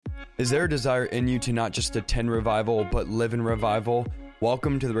Is there a desire in you to not just attend revival, but live in revival?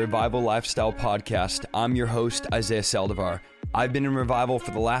 Welcome to the Revival Lifestyle Podcast. I'm your host, Isaiah Saldivar. I've been in revival for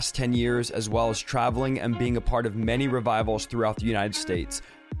the last 10 years, as well as traveling and being a part of many revivals throughout the United States.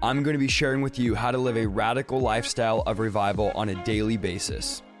 I'm going to be sharing with you how to live a radical lifestyle of revival on a daily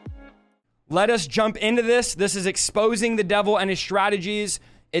basis. Let us jump into this. This is exposing the devil and his strategies.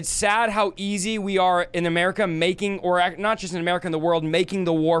 It's sad how easy we are in America making, or not just in America, in the world, making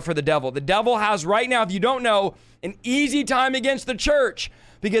the war for the devil. The devil has right now, if you don't know, an easy time against the church,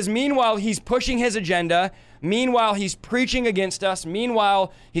 because meanwhile, he's pushing his agenda. Meanwhile, he's preaching against us.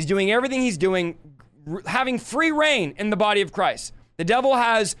 Meanwhile, he's doing everything he's doing, having free reign in the body of Christ. The devil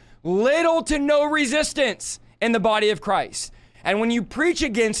has little to no resistance in the body of Christ. And when you preach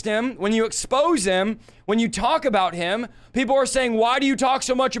against him, when you expose him, when you talk about him, people are saying, why do you talk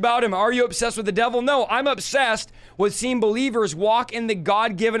so much about him? Are you obsessed with the devil? No, I'm obsessed with seeing believers walk in the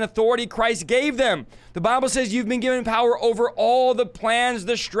God-given authority Christ gave them. The Bible says you've been given power over all the plans,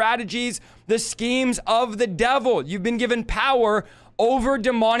 the strategies, the schemes of the devil. You've been given power over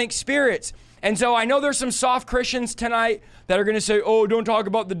demonic spirits. And so I know there's some soft Christians tonight that are going to say, oh, don't talk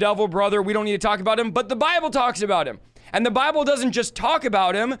about the devil, brother. We don't need to talk about him. But the Bible talks about him. And the Bible doesn't just talk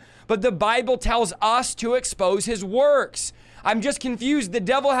about him, but the Bible tells us to expose his works. I'm just confused. The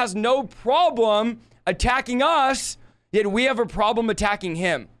devil has no problem attacking us, yet we have a problem attacking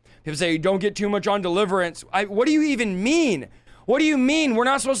him. People say, don't get too much on deliverance. What do you even mean? What do you mean? We're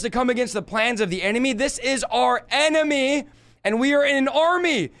not supposed to come against the plans of the enemy. This is our enemy, and we are in an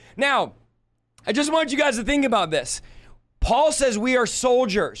army. Now, I just want you guys to think about this. Paul says we are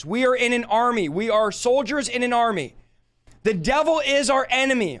soldiers. We are in an army. We are soldiers in an army. The devil is our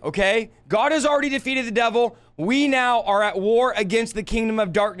enemy, okay? God has already defeated the devil. We now are at war against the kingdom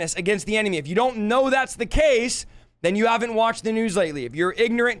of darkness, against the enemy. If you don't know that's the case, then you haven't watched the news lately. If you're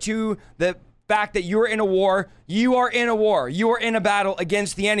ignorant to the fact that you're in a war, you are in a war. You are in a battle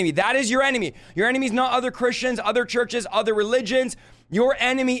against the enemy. That is your enemy. Your enemy is not other Christians, other churches, other religions. Your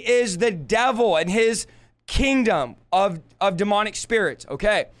enemy is the devil and his kingdom of demonic spirits,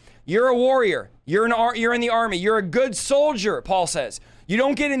 okay? You're a warrior. You're in the army. You're a good soldier, Paul says. You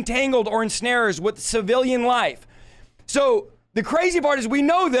don't get entangled or ensnares with civilian life. So the crazy part is we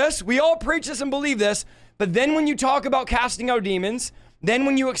know this. We all preach this and believe this. But then when you talk about casting out demons, then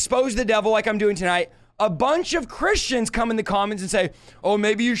when you expose the devil like I'm doing tonight, a bunch of Christians come in the comments and say, oh,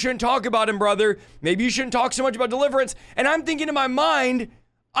 maybe you shouldn't talk about him, brother. Maybe you shouldn't talk so much about deliverance. And I'm thinking in my mind,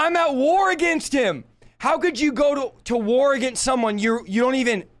 I'm at war against him. How could you go to war against someone you don't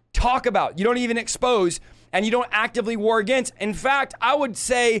even talk about, you don't even expose, and you don't actively war against? In fact, I would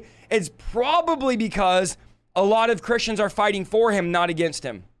say it's probably because a lot of Christians are fighting for him, not against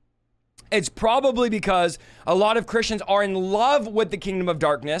him. It's probably because a lot of Christians are in love with the kingdom of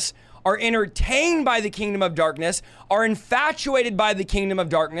darkness, are entertained by the kingdom of darkness, are infatuated by the kingdom of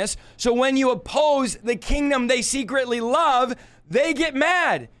darkness. So when you oppose the kingdom they secretly love, they get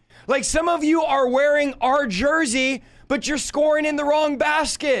mad. Like some of you are wearing our jersey, but you're scoring in the wrong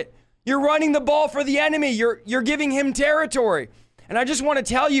basket. You're running the ball for the enemy. You're giving him territory. And I just want to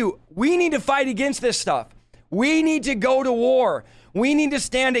tell you, we need to fight against this stuff. We need to go to war. We need to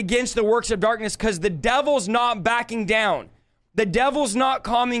stand against the works of darkness because the devil's not backing down. The devil's not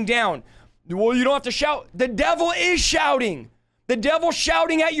calming down. Well, you don't have to shout. The devil is shouting. The devil's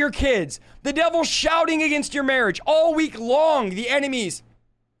shouting at your kids. The devil's shouting against your marriage. All week long, the enemy's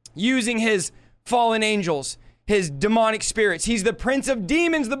using his fallen angels, his demonic spirits. He's the prince of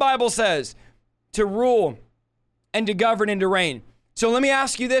demons, the Bible says, to rule and to govern and to reign. So let me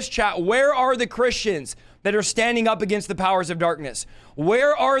ask you this, chat. Where are the Christians that are standing up against the powers of darkness?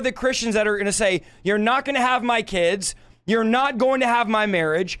 Where are the Christians that are going to say, you're not going to have my kids, you're not going to have my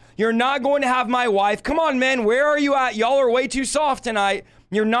marriage, you're not going to have my wife? Come on, men, where are you at? Y'all are way too soft tonight.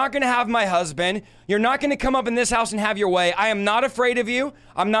 You're not going to have my husband. You're not going to come up in this house and have your way. I am not afraid of you.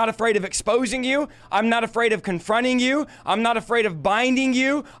 I'm not afraid of exposing you. I'm not afraid of confronting you. I'm not afraid of binding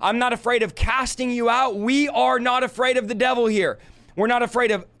you. I'm not afraid of casting you out. We are not afraid of the devil here. We're not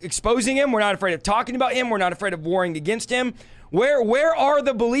afraid of exposing him. We're not afraid of talking about him. We're not afraid of warring against him. Where are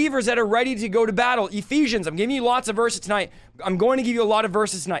the believers that are ready to go to battle? Ephesians, I'm giving you lots of verses tonight. I'm going to give you a lot of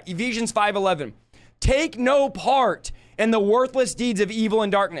verses tonight. Ephesians 5:11. Take no part in the worthless deeds of evil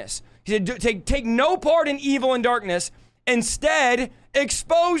and darkness. He said, take no part in evil and darkness. Instead,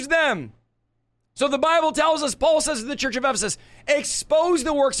 expose them. So the Bible tells us, Paul says to the church of Ephesus, expose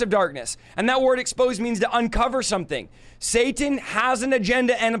the works of darkness. And that word expose means to uncover something. Satan has an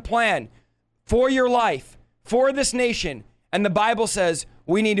agenda and a plan for your life, for this nation. And the Bible says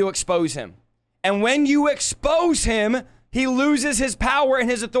we need to expose him. And when you expose him, he loses his power and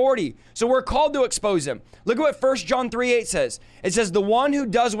his authority. So we're called to expose him. Look at what 1 John 3:8 says. It says, the one who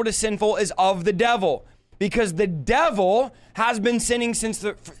does what is sinful is of the devil, because the devil has been sinning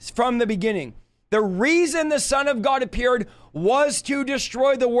from the beginning. The reason the Son of God appeared was to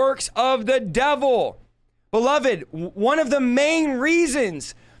destroy the works of the devil. Beloved, one of the main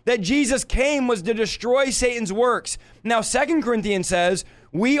reasons that Jesus came was to destroy Satan's works. Now, 2 Corinthians says,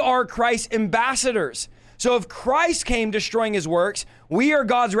 we are Christ's ambassadors. So if Christ came destroying his works, we are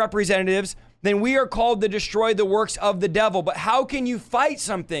God's representatives, then we are called to destroy the works of the devil. But how can you fight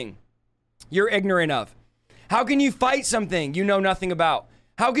something you're ignorant of? How can you fight something you know nothing about?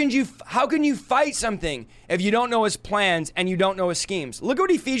 How can you fight something if you don't know his plans and you don't know his schemes? Look at what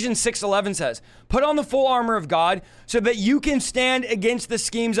Ephesians 6:11 says. Put on the full armor of God so that you can stand against the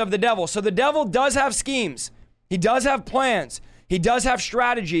schemes of the devil. So the devil does have schemes. He does have plans. He does have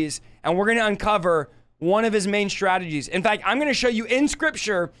strategies, and we're going to uncover one of his main strategies. In fact, I'm going to show you in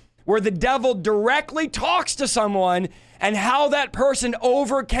scripture where the devil directly talks to someone and how that person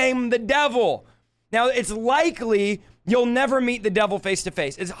overcame the devil. Now, it's likely you'll never meet the devil face to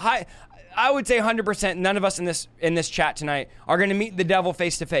face. It's high. I would say 100%, none of us in this chat tonight are going to meet the devil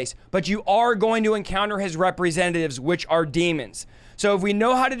face to face, but you are going to encounter his representatives, which are demons. So if we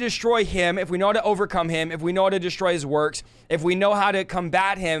know how to destroy him, if we know how to overcome him, if we know how to destroy his works, if we know how to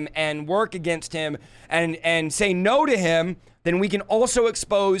combat him and work against him and say no to him, then we can also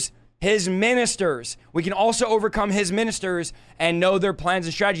expose his ministers. We can also overcome his ministers and know their plans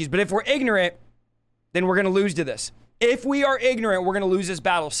and strategies. But if we're ignorant, then we're going to lose to this. If we are ignorant, we're going to lose this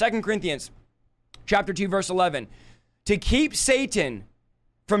battle. 2 Corinthians chapter 2, verse 11. To keep Satan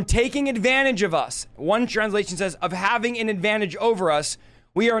from taking advantage of us, one translation says, of having an advantage over us,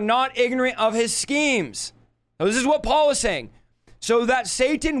 we are not ignorant of his schemes. Now, this is what Paul is saying. So that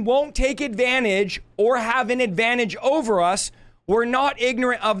Satan won't take advantage or have an advantage over us, we're not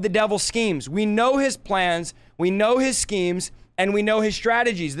ignorant of the devil's schemes. We know his plans, we know his schemes, and we know his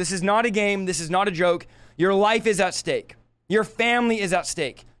strategies. This is not a game. This is not a joke. Your life is at stake. Your family is at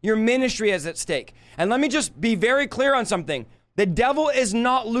stake. Your ministry is at stake. And let me just be very clear on something. The devil is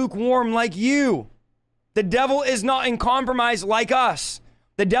not lukewarm like you. The devil is not in compromise like us.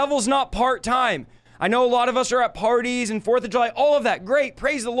 The devil's not part-time. I know a lot of us are at parties and 4th of July, all of that. Great,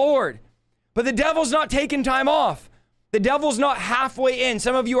 praise the Lord. But the devil's not taking time off. The devil's not halfway in.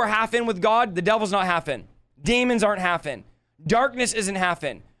 Some of you are half in with God. The devil's not half in. Demons aren't half in. Darkness isn't half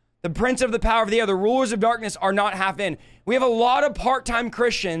in. The prince of the power of the air, the rulers of darkness are not half in. We have a lot of part-time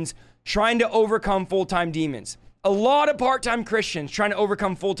Christians trying to overcome full-time demons. A lot of part-time Christians trying to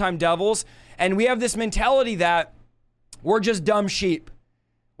overcome full-time devils. And we have this mentality that we're just dumb sheep.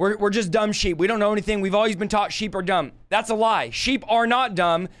 We're just dumb sheep. We don't know anything. We've always been taught sheep are dumb. That's a lie. Sheep are not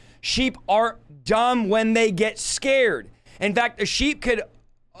dumb. Sheep are dumb when they get scared. In fact, a sheep could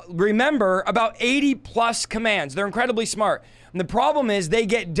remember about 80 plus commands. They're incredibly smart. And the problem is they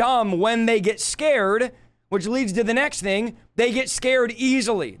get dumb when they get scared, which leads to the next thing. They get scared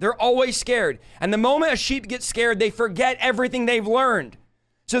easily. They're always scared. And the moment a sheep gets scared, they forget everything they've learned.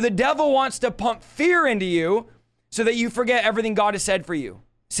 So the devil wants to pump fear into you so that you forget everything God has said for you,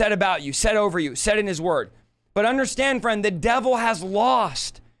 said about you, said over you, said in his word. But understand, friend, the devil has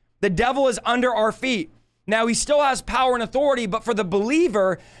lost. The devil is under our feet. Now, he still has power and authority, but for the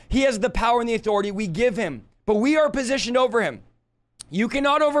believer, he has the power and the authority we give him. But we are positioned over him. You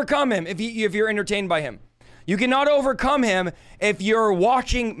cannot overcome him if you're entertained by him. You cannot overcome him if you're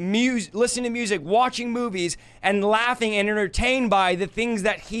watching music, listening to music, watching movies, and laughing and entertained by the things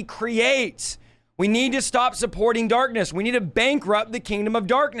that he creates. We need to stop supporting darkness. We need to bankrupt the kingdom of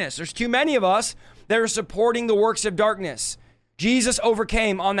darkness. There's too many of us that are supporting the works of darkness. Jesus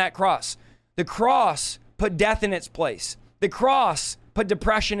overcame on that cross. The cross put death in its place. The cross put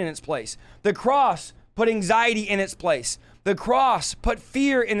depression in its place. The cross put anxiety in its place. The cross put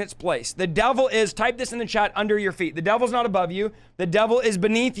fear in its place. The devil is, type this in the chat, under your feet. The devil's not above you. The devil is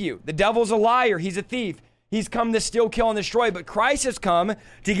beneath you. The devil's a liar. He's a thief. He's come to steal, kill, and destroy. But Christ has come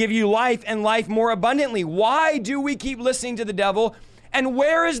to give you life and life more abundantly. Why do we keep listening to the devil? And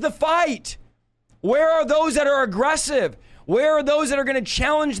where is the fight? Where are those that are aggressive? Where are those that are going to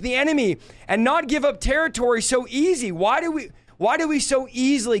challenge the enemy and not give up territory so easy? Why do we so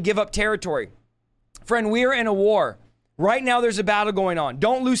easily give up territory? Friend, we are in a war. Right now, there's a battle going on.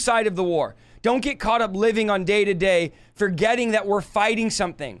 Don't lose sight of the war. Don't get caught up living on day to day, forgetting that we're fighting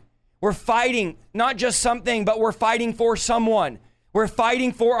something. We're fighting not just something, but we're fighting for someone. We're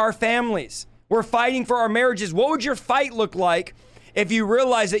fighting for our families. We're fighting for our marriages. What would your fight look like if you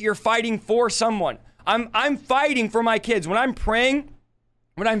realize that you're fighting for someone? I'm fighting for my kids. When I'm praying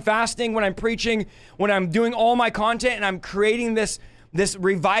when I'm fasting, when I'm preaching, when I'm doing all my content and I'm creating this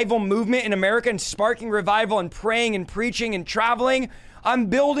revival movement in America and sparking revival and praying and preaching and traveling, I'm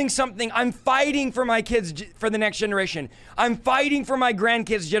building something. I'm fighting for my kids, for the next generation. I'm fighting for my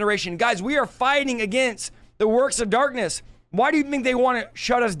grandkids' generation. Guys, we are fighting against the works of darkness. Why do you think they want to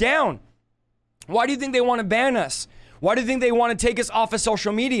shut us down? Why do you think they want to ban us? Why do you think they want to take us off of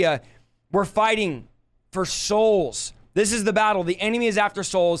social media? We're fighting for souls. This is the battle. The enemy is after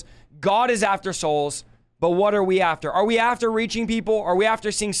souls. God is after souls. But what are we after? Are we after reaching people? Are we after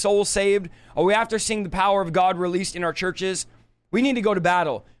seeing souls saved? Are we after seeing the power of God released in our churches? We need to go to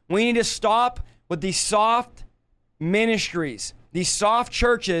battle. We need to stop with these soft ministries, these soft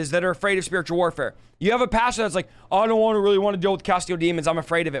churches that are afraid of spiritual warfare. You have a pastor that's like, oh, I don't really want to deal with casting out demons. I'm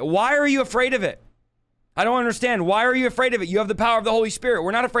afraid of it. Why are you afraid of it? I don't understand. Why are you afraid of it? You have the power of the Holy Spirit.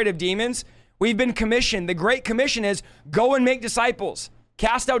 We're not afraid of demons. We've been commissioned. The Great Commission is go and make disciples,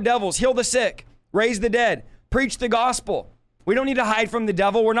 cast out devils, heal the sick, raise the dead, preach the gospel. We don't need to hide from the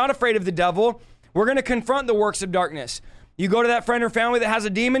devil. We're not afraid of the devil. We're going to confront the works of darkness. You go to that friend or family that has a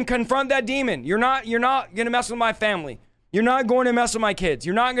demon, confront that demon. You're not going to mess with my family. You're not going to mess with my kids.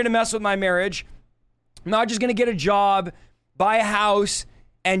 You're not going to mess with my marriage. I'm not just going to get a job, buy a house,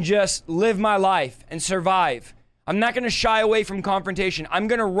 and just live my life and survive. I'm not going to shy away from confrontation. I'm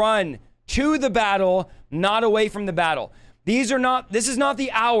going to run to the battle, not away from the battle. This is not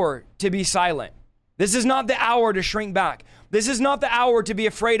the hour to be silent. This is not the hour to shrink back. This is not the hour to be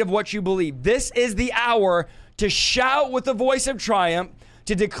afraid of what you believe. This is the hour to shout with the voice of triumph,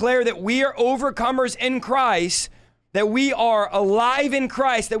 to declare that we are overcomers in Christ, that we are alive in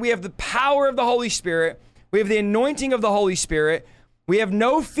Christ, that we have the power of the Holy Spirit, we have the anointing of the Holy Spirit, we have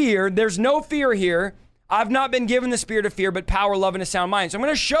no fear. There's no fear here. I've not been given the spirit of fear, but power, love, and a sound mind. So I'm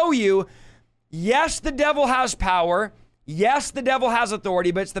going to show you, yes, the devil has power. Yes, the devil has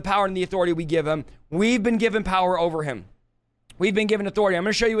authority, but it's the power and the authority we give him. We've been given power over him. We've been given authority. I'm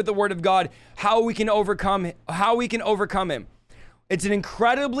going to show you with the word of God how we can overcome him. It's an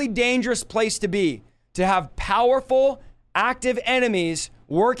incredibly dangerous place to be, to have powerful, active enemies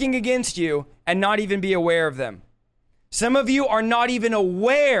working against you and not even be aware of them. Some of you are not even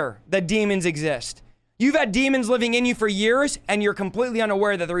aware that demons exist. You've had demons living in you for years and you're completely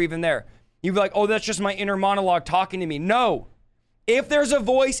unaware that they're even there. You'd be like, oh, that's just my inner monologue talking to me. No. If there's a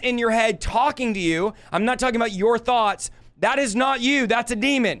voice in your head talking to you, I'm not talking about your thoughts. That is not you. That's a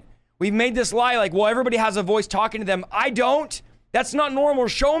demon. We've made this lie like, well, everybody has a voice talking to them. I don't. That's not normal.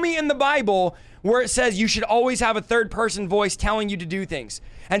 Show me in the Bible where it says you should always have a third person voice telling you to do things.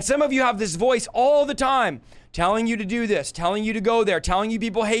 And some of you have this voice all the time, telling you to do this, telling you to go there, telling you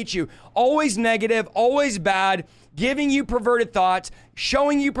people hate you. Always negative, always bad, giving you perverted thoughts,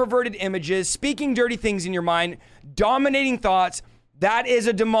 showing you perverted images, speaking dirty things in your mind, dominating thoughts. That is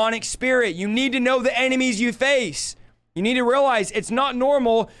a demonic spirit. You need to know the enemies you face. You need to realize it's not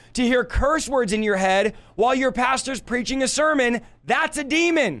normal to hear curse words in your head while your pastor's preaching a sermon. That's a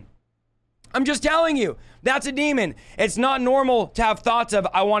demon. I'm just telling you, that's a demon. It's not normal to have thoughts of,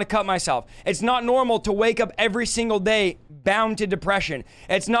 I want to cut myself. It's not normal to wake up every single day bound to depression.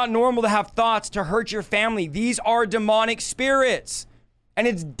 It's not normal to have thoughts to hurt your family. These are demonic spirits. And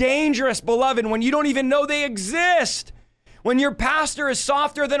it's dangerous, beloved, when you don't even know they exist. When your pastor is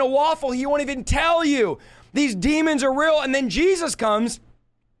softer than a waffle, he won't even tell you. These demons are real. And then Jesus comes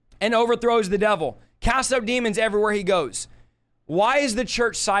and overthrows the devil, casts out demons everywhere he goes. Why is the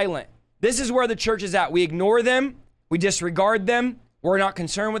church silent? This is where the church is at. We ignore them. We disregard them. We're not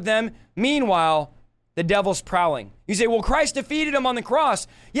concerned with them. Meanwhile, the devil's prowling. You say, well, Christ defeated him on the cross.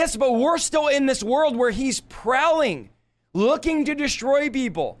 Yes, but we're still in this world where he's prowling, looking to destroy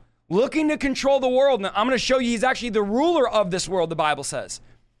people, looking to control the world. Now, I'm going to show you he's actually the ruler of this world, the Bible says.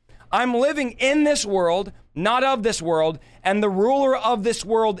 I'm living in this world, not of this world, and the ruler of this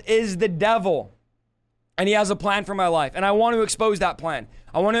world is the devil. And he has a plan for my life, and I want to expose that plan.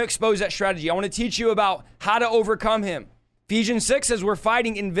 I want to expose that strategy. I want to teach you about how to overcome him. Ephesians 6 says we're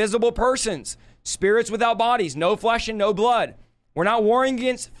fighting invisible persons, spirits without bodies, no flesh and no blood. We're not warring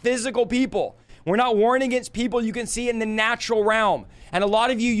against physical people. We're not warring against people you can see in the natural realm. And a lot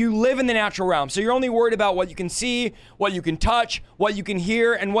of you live in the natural realm. So you're only worried about what you can see, what you can touch, what you can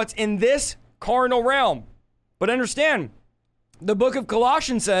hear, and what's in this carnal realm. But understand, the book of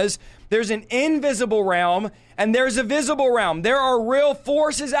Colossians says there's an invisible realm and there's a visible realm. There are real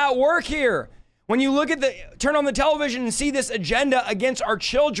forces at work here. When you turn on the television and see this agenda against our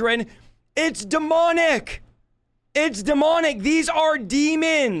children, it's demonic. It's demonic. These are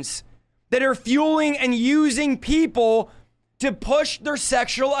demons that are fueling and using people to push their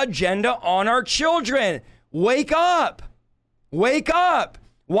sexual agenda on our children. Wake up. Wake up.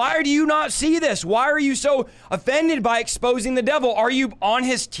 Why do you not see this? Why are you so offended by exposing the devil? Are you on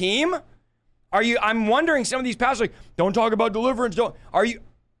his team? I'm wondering, some of these pastors like, don't talk about deliverance.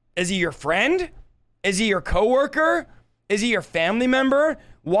 Is he your friend? Is he your coworker? Is he your family member?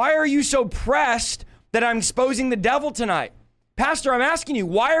 Why are you so pressed that I'm exposing the devil tonight? Pastor, I'm asking you,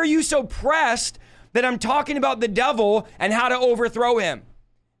 why are you so pressed that I'm talking about the devil and how to overthrow him?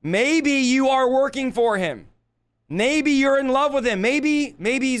 Maybe you are working for him. Maybe you're in love with him. Maybe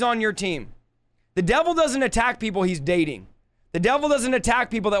he's on your team. The devil doesn't attack people he's dating. The devil doesn't attack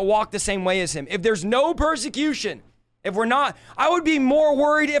people that walk the same way as him. If there's no persecution, I would be more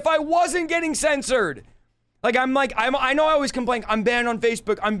worried if I wasn't getting censored. I know I always complain, I'm banned on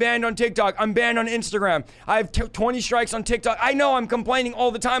Facebook, I'm banned on TikTok, I'm banned on Instagram. I have 20 strikes on TikTok. I know I'm complaining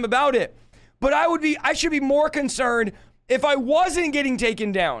all the time about it. But I should be more concerned if I wasn't getting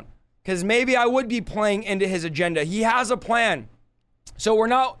taken down, because maybe I would be playing into his agenda. He has a plan. So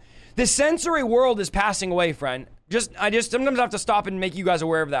the sensory world is passing away, friend. I just sometimes have to stop and make you guys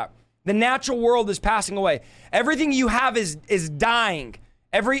aware of that. The natural world is passing away. Everything you have is dying.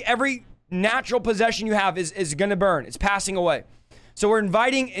 Every natural possession you have is going to burn. It's passing away. So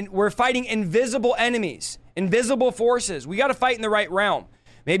we're fighting invisible enemies, invisible forces. We got to fight in the right realm.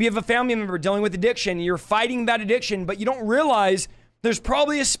 Maybe you have a family member dealing with addiction. You're fighting that addiction, but you don't realize there's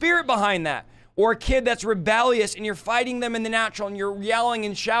probably a spirit behind that. Or a kid that's rebellious and you're fighting them in the natural and you're yelling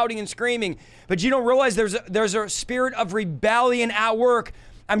and shouting and screaming, but you don't realize there's a spirit of rebellion at work.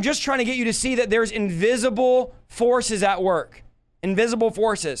 I'm just trying to get you to see that there's invisible forces at work, invisible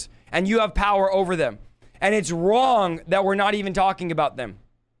forces, and you have power over them. And it's wrong that we're not even talking about them.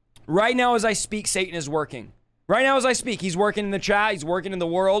 Right now as I speak, Satan is working. Right now as I speak, he's working in the chat, he's working in the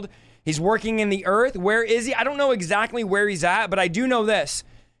world, he's working in the earth. Where is he? I don't know exactly where he's at, but I do know this.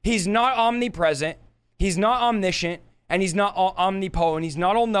 He's not omnipresent, he's not omniscient, and he's not omnipotent. He's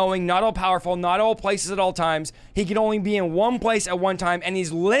not all-knowing, not all-powerful, not all places at all times. He can only be in one place at one time, and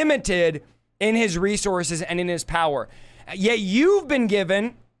he's limited in his resources and in his power. Yet you've been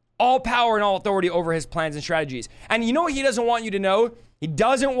given all power and all authority over his plans and strategies. And you know what he doesn't want you to know? He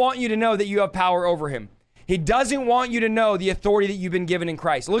doesn't want you to know that you have power over him. He doesn't want you to know the authority that you've been given in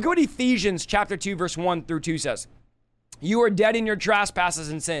Christ. Look at what Ephesians chapter 2, verse 1 through 2 says. You are dead in your trespasses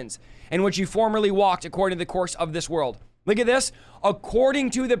and sins, in which you formerly walked according to the course of this world. Look at this. According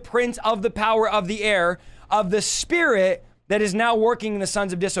to the prince of the power of the air, of the spirit that is now working in the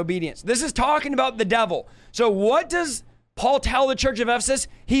sons of disobedience. This is talking about the devil. So what does Paul tell the church of Ephesus?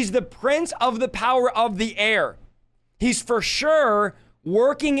 He's the prince of the power of the air. He's for sure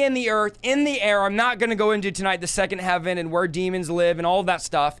working in the earth, in the air. I'm not going to go into tonight the second heaven and where demons live and all of that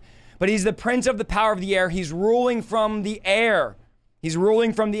stuff. But he's the prince of the power of the air. He's ruling from the air. He's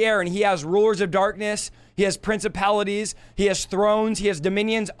ruling from the air, and he has rulers of darkness. He has principalities. He has thrones. He has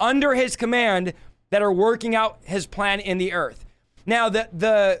dominions under his command that are working out his plan in the earth. Now,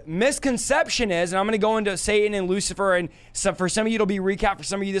 the misconception is, and I'm going to go into Satan and Lucifer, and for some of you it'll be recap, for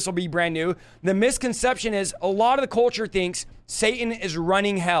some of you this will be brand new. The misconception is a lot of the culture thinks Satan is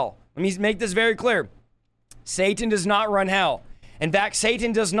running hell. Let me make this very clear. Satan does not run hell. In fact,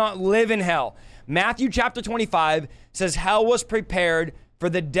 Satan does not live in hell. Matthew chapter 25 says hell was prepared for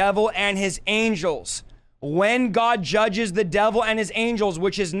the devil and his angels. When God judges the devil and his angels,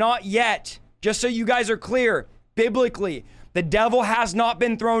 which is not yet, just so you guys are clear, biblically, the devil has not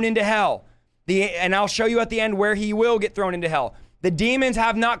been thrown into hell. And I'll show you at the end where he will get thrown into hell. The demons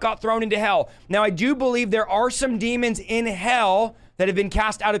have not got thrown into hell. Now, I do believe there are some demons in hell that have been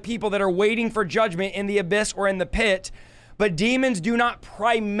cast out of people that are waiting for judgment in the abyss or in the pit. But demons do not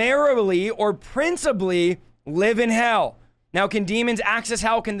primarily or principally live in hell. Now, can demons access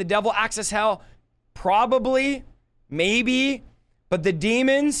hell? Can the devil access hell? Probably, maybe, but the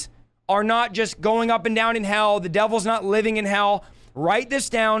demons are not just going up and down in hell. The devil's not living in hell. Write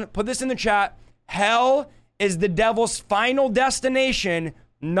this down, put this in the chat. Hell is the devil's final destination,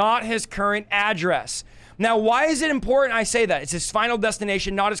 not his current address. Now, why is it important I say that? It's his final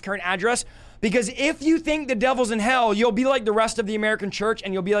destination, not his current address. Because if you think the devil's in hell, you'll be like the rest of the American church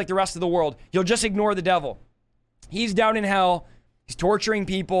and you'll be like the rest of the world. You'll just ignore the devil. He's down in hell. He's torturing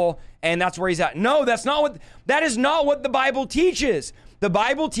people and that's where he's at. No, that is not what the Bible teaches. The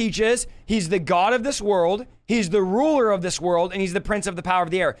Bible teaches he's the God of this world. He's the ruler of this world and he's the prince of the power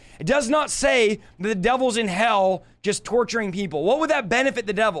of the air. It does not say that the devil's in hell just torturing people. What would that benefit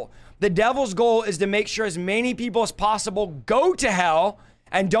the devil? The devil's goal is to make sure as many people as possible go to hell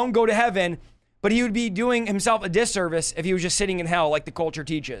and don't go to heaven. But he would be doing himself a disservice if he was just sitting in hell like the culture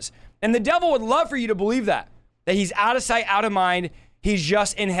teaches. And the devil would love for you to believe that he's out of sight, out of mind. He's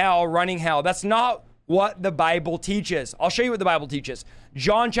just in hell, running hell. That's not what the Bible teaches. I'll show you what the Bible teaches.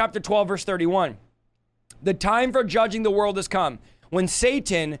 John chapter 12, verse 31. The time for judging the world has come when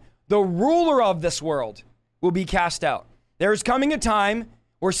Satan, the ruler of this world, will be cast out. There is coming a time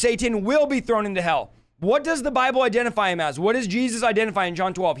where Satan will be thrown into hell. What does the Bible identify him as? What does Jesus identify in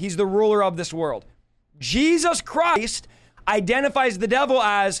John 12? He's the ruler of this world. Jesus Christ identifies the devil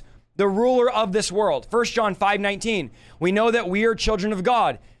as the ruler of this world. 1 John 5:19. We know that we are children of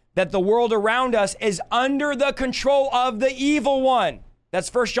God, that the world around us is under the control of the evil one. That's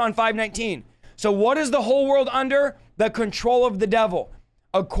 1 John 5:19. So what is the whole world under? The control of the devil.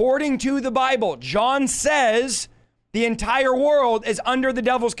 According to the Bible, John says the entire world is under the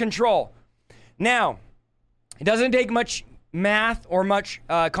devil's control. Now, it doesn't take much math or much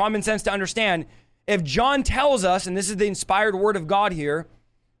common sense to understand. If John tells us, and this is the inspired word of God here,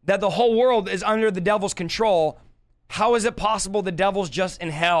 that the whole world is under the devil's control, how is it possible the devil's just in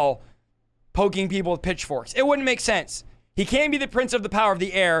hell poking people with pitchforks? It wouldn't make sense. He can't be the prince of the power of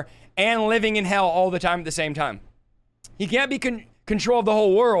the air and living in hell all the time at the same time. He can't be control of the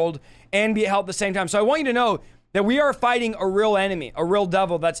whole world and be at hell at the same time. So I want you to know that we are fighting a real enemy, a real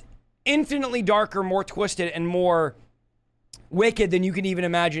devil that's infinitely darker, more twisted, and more wicked than you can even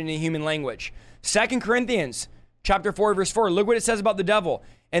imagine in human language. 2 Corinthians chapter 4, verse 4. Look what it says about the devil.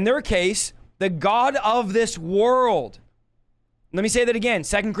 In their case, the God of this world. Let me say that again.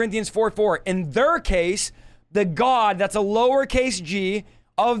 2 Corinthians 4:4. In their case, the God, that's a lowercase g,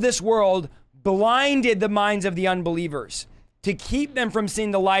 of this world blinded the minds of the unbelievers to keep them from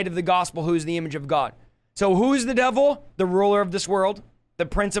seeing the light of the gospel, who is the image of God. So who is the devil? The ruler of this world, the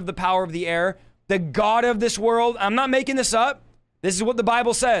prince of the power of the air, the God of this world. I'm not making this up. This is what the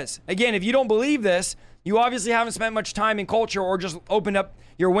Bible says. Again, if you don't believe this, you obviously haven't spent much time in culture or just opened up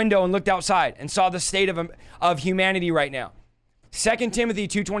your window and looked outside and saw the state of humanity right now. 2 Timothy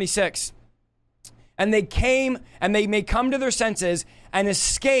 2:26. And they came and they may come to their senses and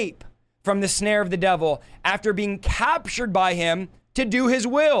escape from the snare of the devil after being captured by him to do his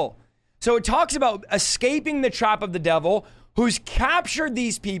will. So it talks about escaping the trap of the devil who's captured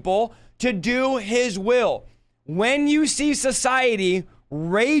these people to do his will. When you see society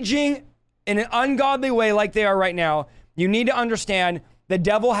raging in an ungodly way like they are right now, you need to understand the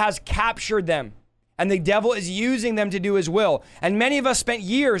devil has captured them and the devil is using them to do his will. And many of us spent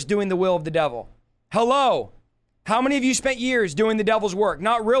years doing the will of the devil. Hello. How many of you spent years doing the devil's work,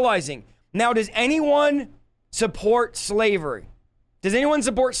 not realizing? Now, does anyone support slavery? Does anyone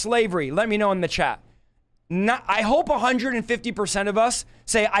support slavery? Let me know in the chat. I hope 150% of us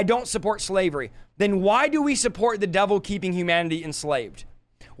say, I don't support slavery. Then why do we support the devil keeping humanity enslaved?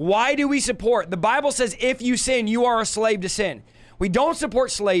 Why do we support? The Bible says if you sin, you are a slave to sin. We don't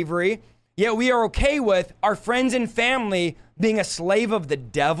support slavery, yet we are okay with our friends and family being a slave of the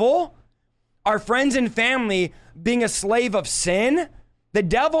devil, our friends and family being a slave of sin. The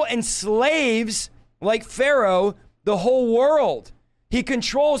devil enslaves, like Pharaoh, the whole world. He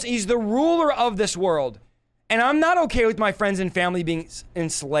controls, he's the ruler of this world. And I'm not okay with my friends and family being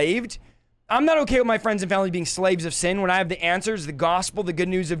enslaved. I'm not okay with my friends and family being slaves of sin when I have the answers, the gospel, the good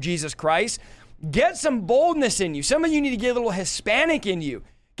news of Jesus Christ. Get some boldness in you. Some of you need to get a little Hispanic in you.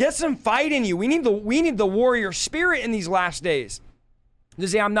 Get some fight in you. We need the warrior spirit in these last days. To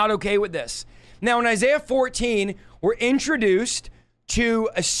say, I'm not okay with this. Now in Isaiah 14, we're introduced to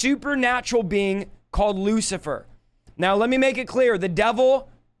a supernatural being called Lucifer. Now let me make it clear. The devil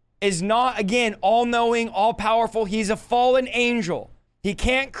is not, again, all-knowing, all-powerful. He's a fallen angel. He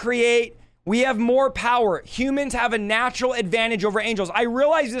can't create. We have more power. Humans have a natural advantage over angels. I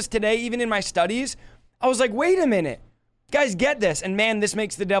realized this today, even in my studies. I was like, wait a minute. Guys, get this. And man, this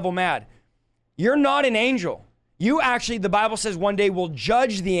makes the devil mad. You're not an angel. You actually, the Bible says one day will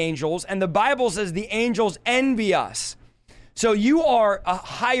judge the angels. And the Bible says the angels envy us. So you are a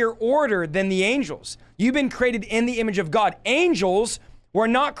higher order than the angels. You've been created in the image of God. Angels were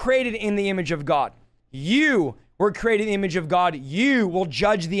not created in the image of God. You were created in the image of God. You will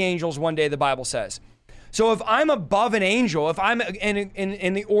judge the angels one day, the Bible says. So if I'm above an angel, if I'm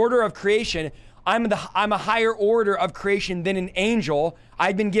in the order of creation, I'm a higher order of creation than an angel.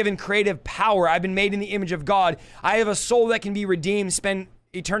 I've been given creative power. I've been made in the image of God. I have a soul that can be redeemed, spend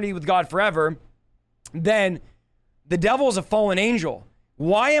eternity with God forever. Then the devil is a fallen angel.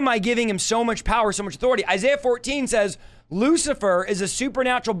 Why am I giving him so much power, so much authority? Isaiah 14 says, Lucifer is a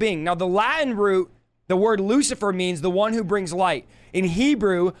supernatural being. Now, the Latin root, the word Lucifer means the one who brings light. In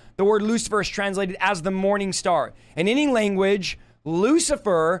Hebrew, the word Lucifer is translated as the morning star. In any language,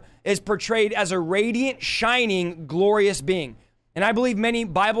 Lucifer is portrayed as a radiant, shining, glorious being. And I believe many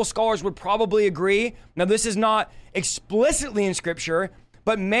Bible scholars would probably agree. Now, this is not explicitly in Scripture,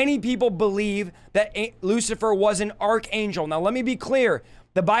 but many people believe that Lucifer was an archangel. Now, let me be clear.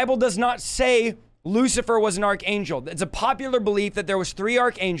 The Bible does not say Lucifer was an archangel. It's a popular belief that there was 3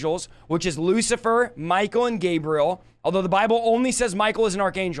 archangels, which is Lucifer, Michael, and Gabriel, although the Bible only says Michael is an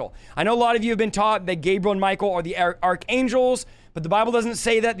archangel. I know a lot of you have been taught that Gabriel and Michael are the archangels, but the Bible doesn't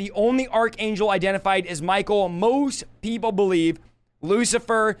say that. The only archangel identified is Michael. Most people believe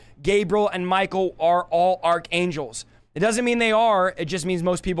Lucifer, Gabriel, and Michael are all archangels. It doesn't mean they are, it just means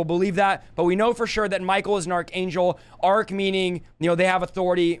most people believe that. But we know for sure that Michael is an archangel. Arch meaning, they have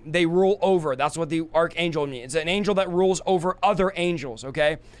authority, they rule over. That's what the archangel means. It's an angel that rules over other angels,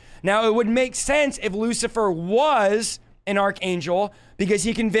 okay? Now, it would make sense if Lucifer was an archangel because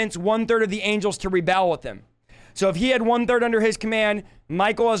he convinced 1/3 of the angels to rebel with him. So if he had 1/3 under his command,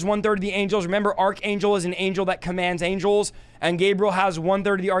 Michael has 1/3 of the angels. Remember, archangel is an angel that commands angels, and Gabriel has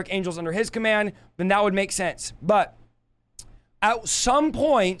 1/3 of the archangels under his command, then that would make sense. But at some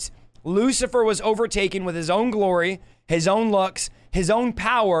point, Lucifer was overtaken with his own glory, his own looks, his own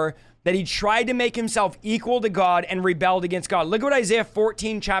power, that he tried to make himself equal to God and rebelled against God. Look at what Isaiah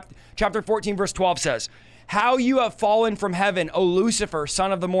 14, chapter 14, verse 12 says. How you have fallen from heaven, O Lucifer,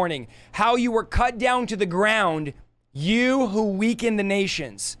 son of the morning. How you were cut down to the ground, you who weaken the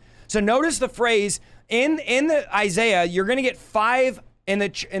nations. So notice the phrase in the Isaiah, you're going to get 5 in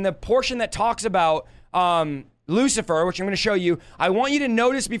the portion that talks about Lucifer, which I'm going to show you. I want you to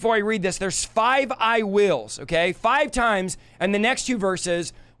notice before I read this, there's 5 I wills, okay? 5 times, and the next 2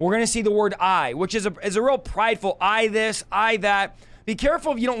 verses, we're going to see the word I, which is a real prideful I this, I that. Be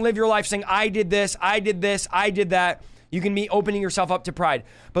careful if you don't live your life saying, I did this, I did this, I did that. You can be opening yourself up to pride.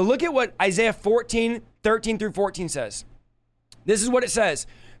 But look at what Isaiah 14, 13 through 14 says. This is what it says.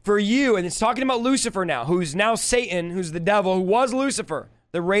 For you, and it's talking about Lucifer now, who's now Satan, who's the devil, who was Lucifer,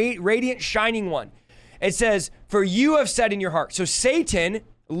 the radiant, shining one. It says, for you have said in your heart. So Satan,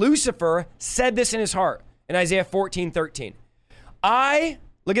 Lucifer, said this in his heart in Isaiah 14, 13.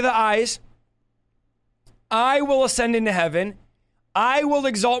 Look at the eyes. I will ascend into heaven. I will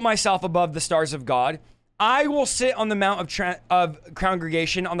exalt myself above the stars of God. I will sit on the mount of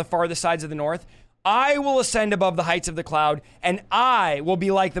congregation on the farthest sides of the north. I will ascend above the heights of the cloud, and I will be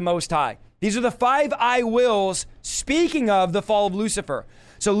like the Most High. These are the 5 I wills speaking of the fall of Lucifer.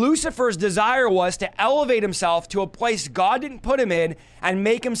 So Lucifer's desire was to elevate himself to a place God didn't put him in and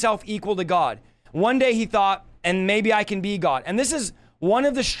make himself equal to God. One day he thought, and maybe I can be God. And this is one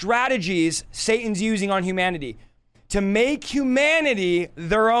of the strategies Satan's using on humanity, to make humanity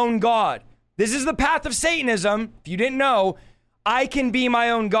their own God. This is the path of Satanism. If you didn't know, I can be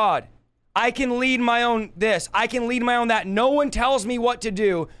my own God. I can lead my own this. I can lead my own that. No one tells me what to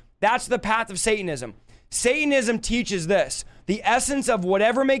do. That's the path of Satanism. Satanism teaches this. The essence of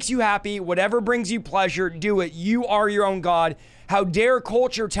whatever makes you happy, whatever brings you pleasure, do it. You are your own God. How dare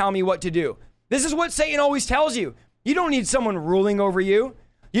culture tell me what to do? This is what Satan always tells you. You don't need someone ruling over you.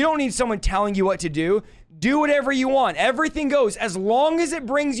 You don't need someone telling you what to do. Do whatever you want. Everything goes as long as it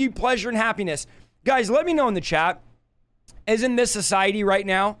brings you pleasure and happiness. Guys, let me know in the chat. Isn't this society right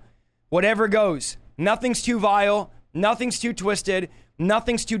now? Whatever goes. Nothing's too vile. Nothing's too twisted.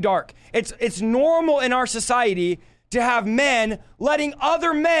 Nothing's too dark. It's normal in our society to have men letting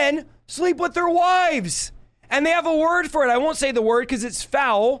other men sleep with their wives. And they have a word for it. I won't say the word because it's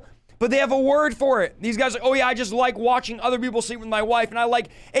foul, but they have a word for it. These guys are like, oh yeah, I just like watching other people sleep with my wife. And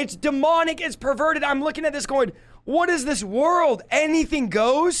it's demonic, it's perverted. I'm looking at this going, what is this world? Anything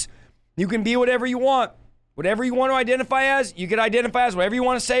goes. You can be whatever you want. Whatever you want to identify as, you can identify as whatever you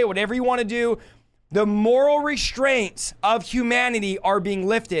want to say, whatever you want to do. The moral restraints of humanity are being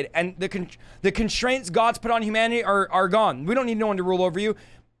lifted, and the constraints God's put on humanity are gone. We don't need no one to rule over you.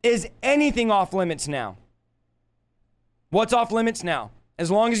 Is anything off limits now? What's off limits now?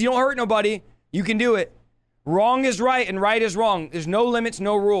 As long as you don't hurt nobody, you can do it. Wrong is right and right is wrong. There's no limits,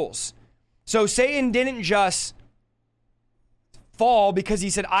 no rules. So Satan didn't just fall because he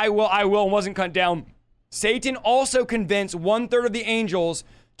said, I will, and wasn't cut down. Satan also convinced 1/3 of the angels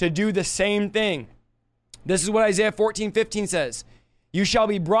to do the same thing. This is what Isaiah 14:15 says. You shall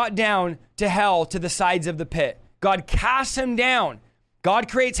be brought down to hell, to the sides of the pit. God casts him down. God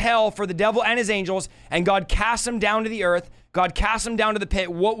creates hell for the devil and his angels, and God casts him down to the earth. God casts him down to the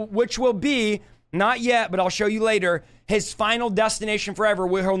pit, which will be, not yet, but I'll show you later, his final destination forever,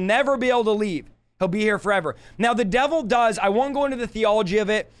 where he'll never be able to leave. He'll be here forever. Now, the devil does, I won't go into the theology of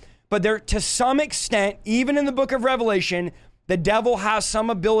it, but there, to some extent, even in the book of Revelation, the devil has some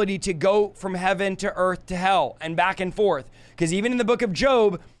ability to go from heaven to earth to hell and back and forth. Because even in the book of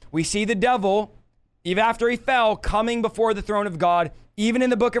Job, we see the devil, even after he fell, coming before the throne of God. Even in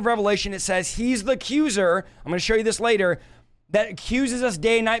the book of Revelation, it says he's the accuser. I'm going to show you this later. that accuses us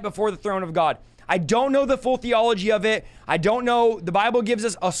day and night before the throne of God. I don't know the full theology of it. I don't know. The Bible gives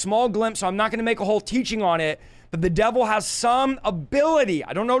us a small glimpse, so I'm not going to make a whole teaching on it. But the devil has some ability,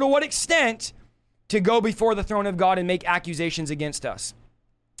 I don't know to what extent, to go before the throne of God and make accusations against us.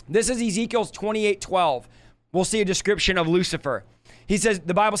 This is Ezekiel's 28:12. We'll see a description of Lucifer. He says,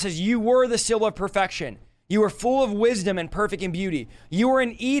 the Bible says, you were the seal of perfection. You were full of wisdom and perfect in beauty. You were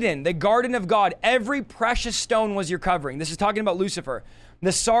in Eden, the garden of God. Every precious stone was your covering. This is talking about Lucifer.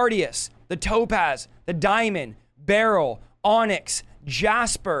 The sardius, the topaz, the diamond, beryl, onyx,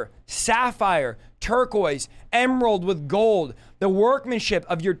 jasper, sapphire, turquoise, emerald with gold. The workmanship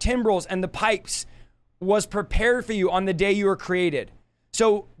of your timbrels and the pipes was prepared for you on the day you were created.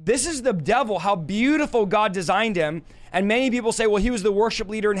 So this is the devil, how beautiful God designed him. And many people say, well, he was the worship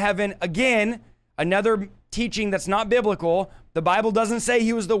leader in heaven. Again, another teaching that's not biblical. The Bible doesn't say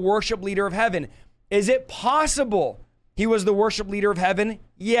he was the worship leader of heaven. Is it possible he was the worship leader of heaven?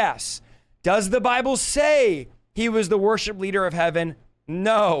 Yes. Does the Bible say he was the worship leader of heaven?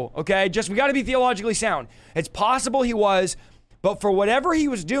 No. Okay, we got to be theologically sound. It's possible he was, but for whatever he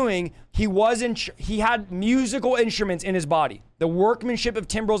was doing, he had musical instruments in his body. The workmanship of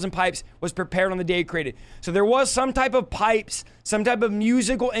timbrels and pipes was prepared on the day he created. So there was some type of pipes, some type of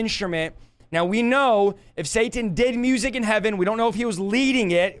musical instrument. Now we know if Satan did music in heaven, we don't know if he was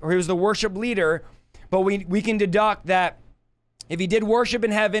leading it or he was the worship leader, but we can deduct that if he did worship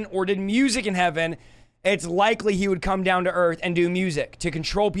in heaven or did music in heaven, it's likely he would come down to earth and do music to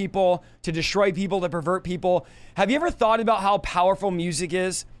control people, to destroy people, to pervert people. Have you ever thought about how powerful music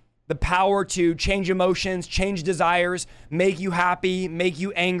is? The power to change emotions, change desires, make you happy, make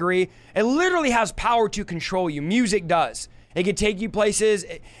you angry. It literally has power to control you. Music does. It could take you places.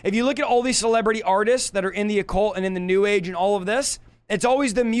 If you look at all these celebrity artists that are in the occult and in the new age and all of this, it's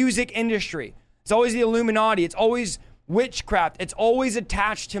always the music industry. It's always the Illuminati. It's always witchcraft. It's always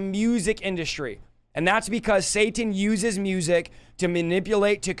attached to music industry. And that's because Satan uses music to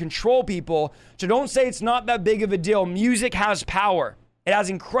manipulate, to control people. So don't say it's not that big of a deal. Music has power. It has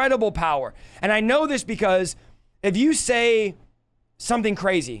incredible power. And I know this because if you say something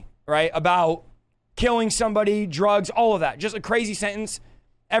crazy, right, about killing somebody, drugs, all of that, just a crazy sentence,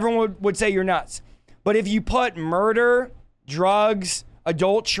 everyone would say you're nuts. But if you put murder, drugs,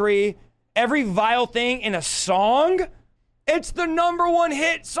 adultery, every vile thing in a song, it's the #1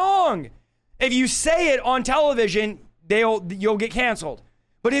 hit song. If you say it on television, you'll get canceled.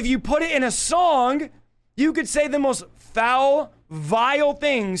 But if you put it in a song, you could say the most foul, vile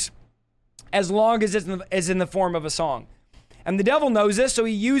things as long as it's in the form of a song. And the devil knows this, so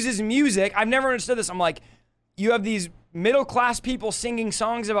he uses music. I've never understood this. I'm like, you have these middle-class people singing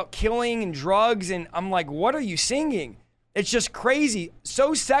songs about killing and drugs, and I'm like, what are you singing? It's just crazy,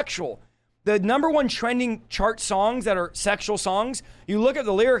 so sexual. The #1 trending chart songs that are sexual songs, you look at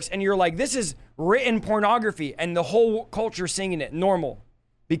the lyrics and you're like, this is written pornography, and the whole culture singing it normal.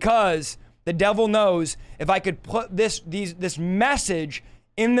 Because the devil knows if I could put this message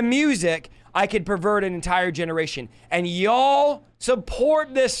in the music, I could pervert an entire generation. And y'all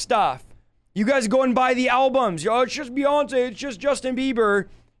support this stuff. You guys go and buy the albums. Yo, it's just Beyonce, it's just Justin Bieber.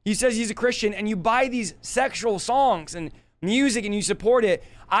 He says he's a Christian, and you buy these sexual songs and music and you support it.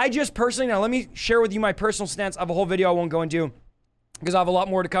 I just personally, now let me share with you my personal stance. I have a whole video I won't go into because I have a lot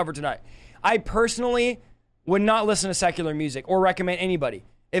more to cover tonight. I personally would not listen to secular music or recommend anybody.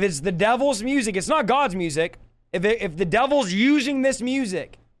 If it's the devil's music, it's not God's music. If the devil's using this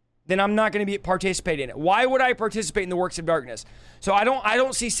music, then I'm not going to be participating in it. Why would I participate in the works of darkness? So I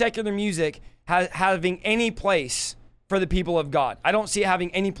don't see secular music having any place for the people of God. I don't see it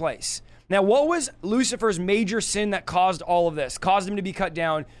having any place. Now, what was Lucifer's major sin that caused all of this? Caused him to be cut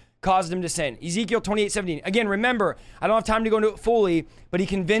down, caused him to sin. Ezekiel 28:17. Again, remember, I don't have time to go into it fully, but he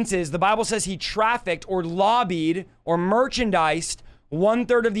convinces, the Bible says he trafficked or lobbied or merchandised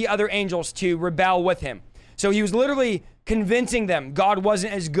 1/3 of the other angels to rebel with him. So he was literally convincing them God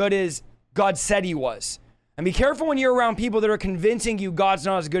wasn't as good as God said he was. And be careful when you're around people that are convincing you God's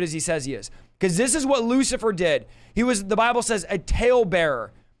not as good as he says he is. Because this is what Lucifer did. He was, the Bible says, a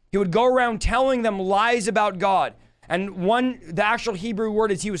talebearer. He would go around telling them lies about God. And the actual Hebrew word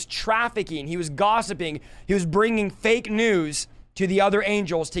is he was trafficking, he was gossiping, he was bringing fake news to the other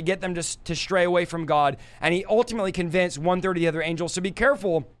angels to get them to stray away from God. And he ultimately convinced 1/3 of the other angels. So be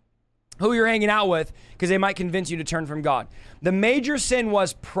careful who you're hanging out with because they might convince you to turn from God. The major sin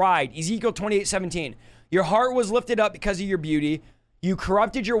was pride. Ezekiel 28:17. Your heart was lifted up because of your beauty. You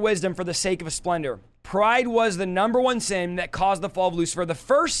corrupted your wisdom for the sake of splendor. Pride was the #1 sin that caused the fall of Lucifer, the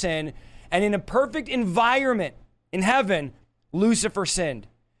first sin, and in a perfect environment in heaven, Lucifer sinned.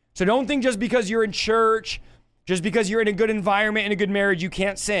 So don't think just because you're in church, Just because you're in a good environment, in a good marriage, you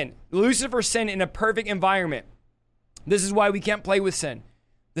can't sin. Lucifer sinned in a perfect environment. This is why we can't play with sin.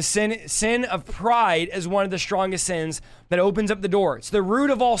 The sin of pride is one of the strongest sins that opens up the door. It's the root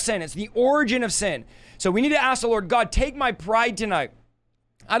of all sin. It's the origin of sin. So we need to ask the Lord, God, take my pride tonight.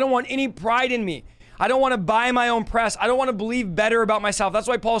 I don't want any pride in me. I don't want to buy my own press. I don't want to believe better about myself. That's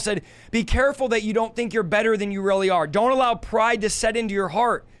why Paul said, be careful that you don't think you're better than you really are. Don't allow pride to set into your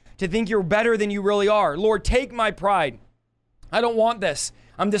heart to think you're better than you really are. Lord, take my pride. I don't want this.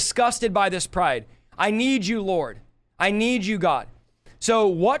 I'm disgusted by this pride. I need you, Lord. I need you, God. So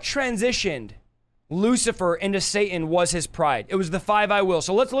what transitioned Lucifer into Satan was his pride. It was the 5 I will.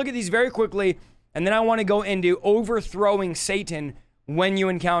 So let's look at these very quickly, and then I want to go into overthrowing Satan when you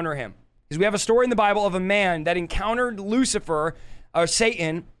encounter him. Because we have a story in the Bible of a man that encountered Lucifer, or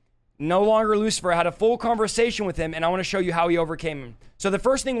Satan, no longer Lucifer, had a full conversation with him, and I want to show you how he overcame him. So the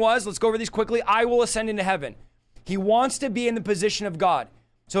first thing was, let's go over these quickly, I will ascend into heaven. He wants to be in the position of God.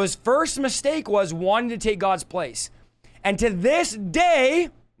 So his first mistake was wanting to take God's place. And to this day,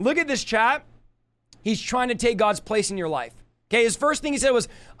 look at this chat, he's trying to take God's place in your life. Okay, his first thing he said was,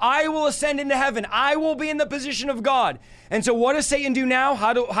 I will ascend into heaven. I will be in the position of God. And so what does Satan do now?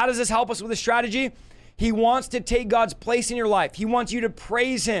 How does this help us with a strategy? He wants to take God's place in your life. He wants you to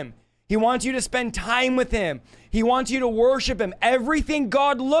praise him. He wants you to spend time with him. He wants you to worship him. Everything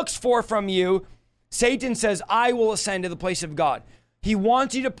God looks for from you, Satan says, I will ascend to the place of God. He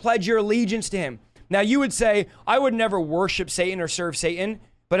wants you to pledge your allegiance to him. Now you would say, I would never worship Satan or serve Satan,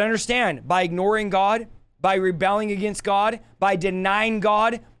 but understand, by ignoring God, by rebelling against God, by denying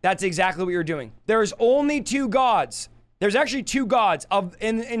God, that's exactly what you're doing. There's only 2 gods. There's actually 2 gods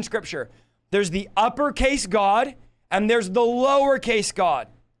in Scripture. There's the uppercase God and there's the lowercase God.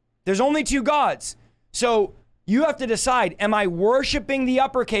 There's only 2 gods. So you have to decide, am I worshiping the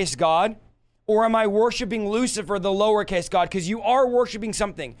uppercase God or am I worshiping Lucifer, the lowercase God? Because you are worshiping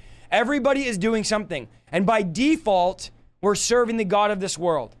something. Everybody is doing something. And by default, we're serving the God of this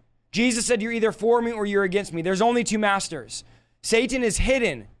world. Jesus said, you're either for me or you're against me. There's only 2 masters. Satan is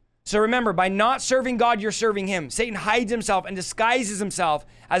hidden. So remember, by not serving God, you're serving him. Satan hides himself and disguises himself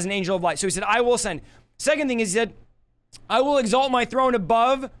as an angel of light. So he said, I will ascend. Second thing is he said, I will exalt my throne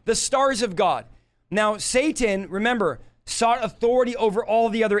above the stars of God. Now, Satan, remember, sought authority over all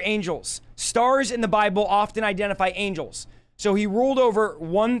the other angels. Stars in the Bible often identify angels. So he ruled over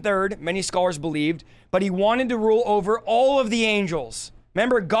 1/3, many scholars believed, but he wanted to rule over all of the angels.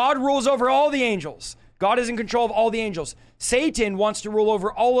 Remember, God rules over all the angels. God is in control of all the angels. Satan wants to rule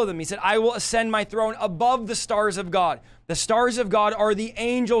over all of them. He said, I will ascend my throne above the stars of God. The stars of God are the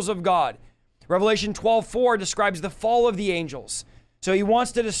angels of God. Revelation 12:4 describes the fall of the angels. So he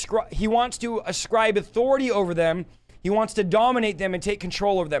wants to ascribe authority over them. He wants to dominate them and take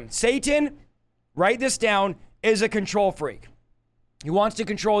control over them. Satan, write this down, is a control freak. He wants to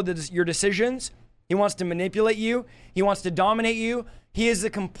control your decisions. He wants to manipulate you. He wants to dominate you. He is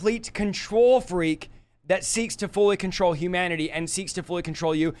a complete control freak that seeks to fully control humanity and seeks to fully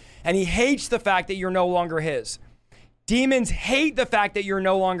control you. And he hates the fact that you're no longer his. Demons hate the fact that you're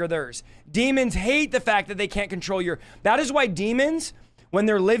no longer theirs. Demons hate the fact that they can't control your. That is why demons, when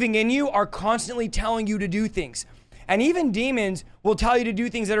they're living in you, are constantly telling you to do things. And even demons will tell you to do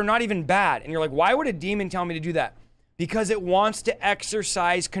things that are not even bad. And you're like, why would a demon tell me to do that? Because it wants to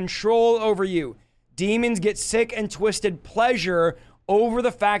exercise control over you. Demons get sick and twisted pleasure over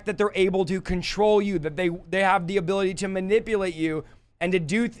the fact that they're able to control you, that they have the ability to manipulate you and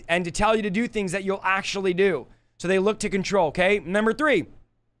to tell you to do things that you'll actually do. So they look to control, okay? Number 3,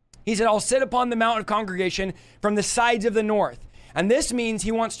 he said, I'll sit upon the mountain of congregation from the sides of the north. And this means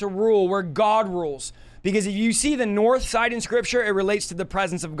he wants to rule where God rules. Because if you see the north side in Scripture, it relates to the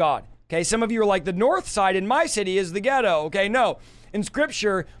presence of God. Okay, some of you are like, the north side in my city is the ghetto. Okay, no. In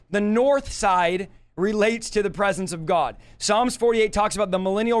Scripture, the north side relates to the presence of God. Psalms 48 talks about the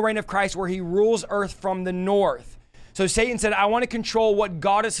millennial reign of Christ where he rules earth from the north. So Satan said, I want to control what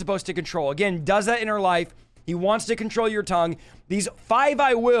God is supposed to control. Again, does that in our life. He wants to control your tongue. These 5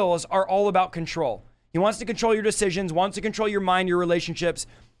 I wills are all about control. He wants to control your decisions, wants to control your mind, your relationships.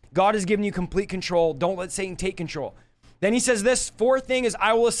 God has given you complete control. Don't let Satan take control. Then he says this 4th thing is,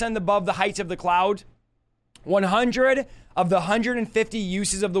 I will ascend above the heights of the cloud. 100 of the 150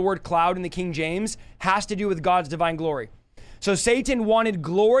 uses of the word cloud in the King James has to do with God's divine glory. So Satan wanted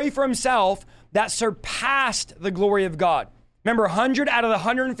glory for himself that surpassed the glory of God. Remember, 100 out of the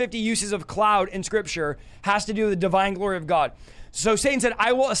 150 uses of cloud in Scripture has to do with the divine glory of God. So Satan said,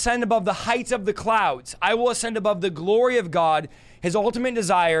 I will ascend above the heights of the clouds. I will ascend above the glory of God. His ultimate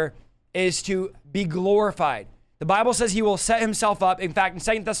desire is to be glorified. The Bible says he will set himself up. In fact, in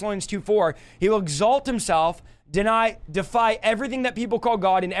 2 Thessalonians 2:4, he will exalt himself, defy everything that people call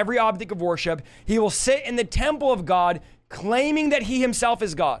God and every object of worship. He will sit in the temple of God, claiming that he himself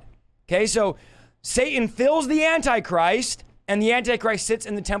is God. Okay, so Satan fills the Antichrist, and the Antichrist sits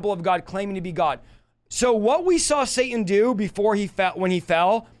in the temple of God, claiming to be God. So what we saw Satan do before he fell, when he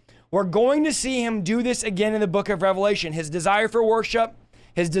fell, we're going to see him do this again in the book of Revelation. His desire for worship,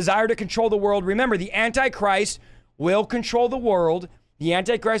 his desire to control the world. Remember, the Antichrist will control the world. The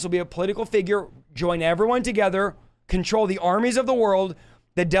Antichrist will be a political figure, join everyone together, control the armies of the world.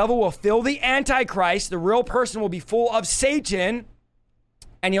 The devil will fill the Antichrist. The real person will be full of Satan,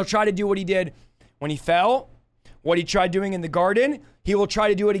 and he'll try to do what he did when he fell, what he tried doing in the garden. He will try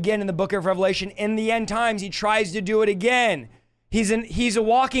to do it again in the book of Revelation. In the end times, he tries to do it again. He's a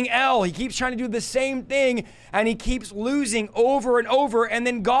walking L. He keeps trying to do the same thing, and he keeps losing over and over. And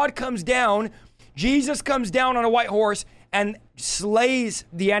then God comes down. Jesus comes down on a white horse and slays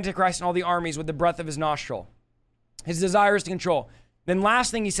the Antichrist and all the armies with the breath of his nostril. His desire is to control. Then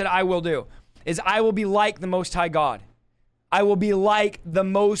last thing he said, I will do, is I will be like the Most High God. I will be like the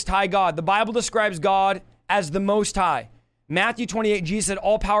Most High God. The Bible describes God as the Most High. Matthew 28, Jesus said,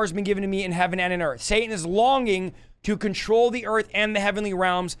 all power has been given to me in heaven and in earth. Satan is longing to control the earth and the heavenly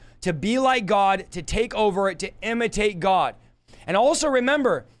realms, to be like God, to take over it, to imitate God. And also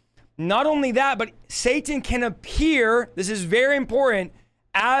remember, not only that, but Satan can appear, this is very important,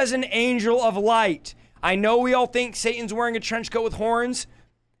 as an angel of light. I know we all think Satan's wearing a trench coat with horns,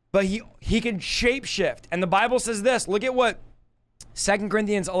 but he can shapeshift. And the Bible says this, look at what 2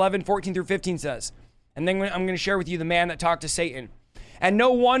 Corinthians 11, 14 through 15 says. And then I'm going to share with you the man that talked to Satan. And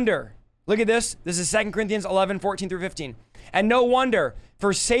no wonder, look at this. This is 2 Corinthians 11, 14 through 15. And no wonder,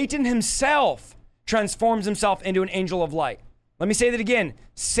 for Satan himself transforms himself into an angel of light. Let me say that again.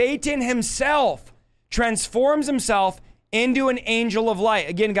 Satan himself transforms himself into an angel of light.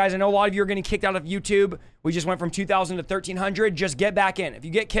 Again, guys, I know a lot of you are getting kicked out of YouTube. We just went from 2,000 to 1,300. Just get back in. If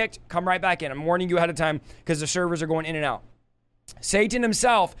you get kicked, come right back in. I'm warning you ahead of time because the servers are going in and out. Satan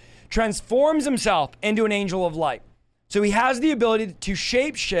himself transforms himself into an angel of light. So he has the ability to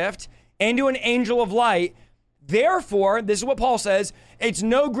shapeshift into an angel of light. Therefore, this is what Paul says, it's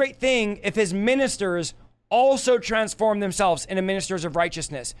no great thing if his ministers also transform themselves into ministers of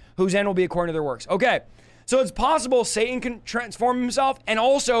righteousness, whose end will be according to their works. Okay, so it's possible Satan can transform himself, and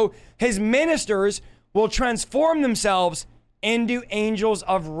also his ministers will transform themselves into angels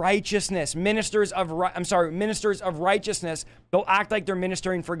of righteousness, ministers of righteousness. They'll act like they're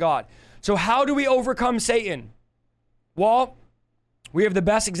ministering for God. So how do we overcome Satan? Well, we have the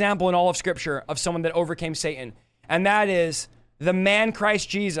best example in all of Scripture of someone that overcame Satan, and that is the man Christ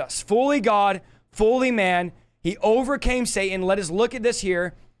Jesus, fully God, fully man. He overcame Satan. Let us look at this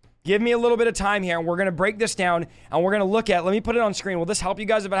here. Give me a little bit of time here, and we're going to break this down, and we're going to look at, let me put it on screen. Will this help you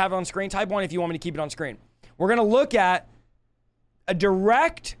guys if I have it on screen? Type 1 if you want me to keep it on screen. We're going to look at a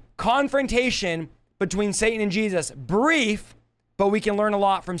direct confrontation between Satan and Jesus. Brief, but we can learn a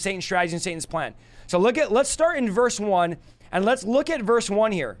lot from Satan's strategy and Satan's plan. So let's start in verse 1, and let's look at verse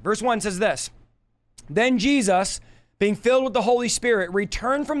 1 here. Verse 1 says this, then Jesus, being filled with the Holy Spirit,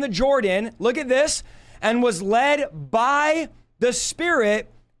 returned from the Jordan, look at this, and was led by the Spirit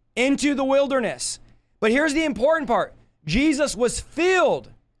into the wilderness. But here's the important part. Jesus was filled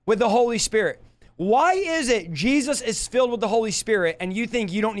with the Holy Spirit. Why is it Jesus is filled with the Holy Spirit and you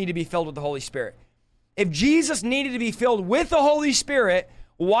think you don't need to be filled with the Holy Spirit? If Jesus needed to be filled with the Holy Spirit,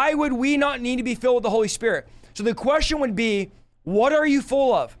 why would we not need to be filled with the Holy Spirit? So the question would be, what are you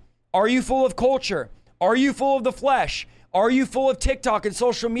full of? Are you full of culture? Are you full of the flesh? Are you full of TikTok and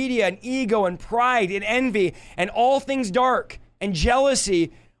social media and ego and pride and envy and all things dark and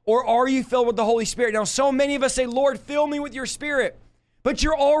jealousy? Or are you filled with the Holy Spirit? Now, so many of us say, Lord, fill me with your Spirit. But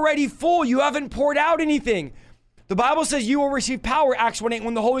you're already full. You haven't poured out anything. The Bible says you will receive power, Acts 1:8,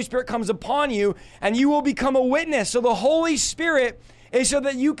 when the Holy Spirit comes upon you, and you will become a witness. So the Holy Spirit is so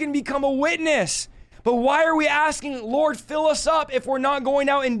that you can become a witness. But why are we asking, Lord, fill us up if we're not going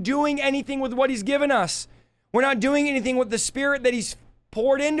out and doing anything with what he's given us? We're not doing anything with the Spirit that he's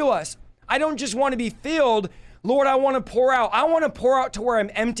poured into us. I don't just want to be filled. Lord, I want to pour out. I want to pour out to where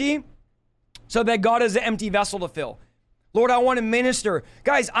I'm empty so that God is an empty vessel to fill. Lord, I want to minister.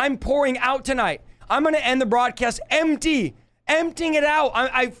 Guys, I'm pouring out tonight. I'm going to end the broadcast emptying it out.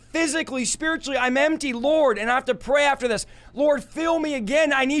 I physically, spiritually, I'm empty, Lord, and I have to pray after this. Lord, fill me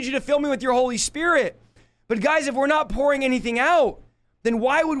again. I need you to fill me with your Holy Spirit. But guys, if we're not pouring anything out, then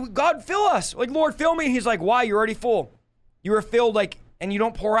why would God fill us? Like, Lord, fill me. And he's like, why? You're already full. You are filled, and you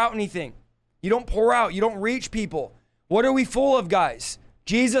don't pour out anything. You don't pour out. You don't reach people. What are we full of, guys?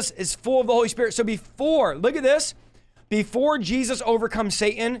 Jesus is full of the Holy Spirit. So look at this. Before Jesus overcomes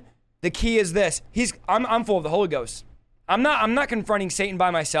Satan, the key is this. I'm full of the Holy Ghost. I'm not confronting Satan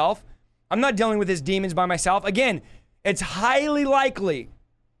by myself. I'm not dealing with his demons by myself. Again, it's highly likely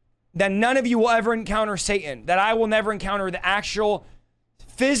that none of you will ever encounter Satan, that I will never encounter the actual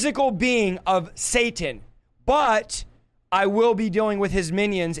physical being of Satan. But I will be dealing with his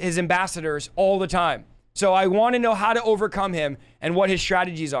minions, his ambassadors, all the time. So I want to know how to overcome him and what his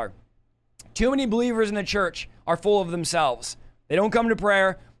strategies are. Too many believers in the church are full of themselves. They don't come to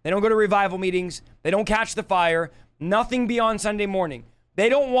prayer. They don't go to revival meetings. They don't catch the fire. Nothing beyond Sunday morning. They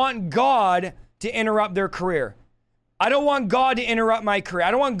don't want God to interrupt their career. I don't want God to interrupt my career.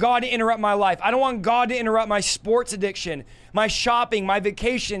 I don't want God to interrupt my life. I don't want God to interrupt my sports addiction, my shopping, my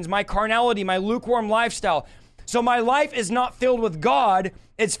vacations, my carnality, my lukewarm lifestyle. So my life is not filled with God.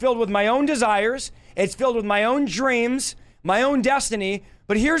 It's filled with my own desires. It's filled with my own dreams, my own destiny.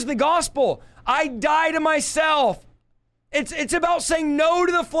 But here's the gospel. I die to myself. It's about saying no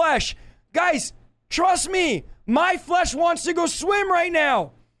to the flesh. Guys, trust me. My flesh wants to go swim right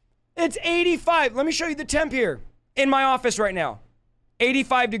now. It's 85. Let me show you the temp here in my office right now.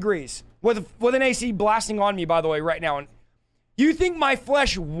 85 degrees with an AC blasting on me, by the way, right now. And you think my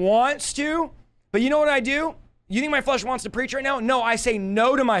flesh wants to, but you know what I do? You think my flesh wants to preach right now? No, I say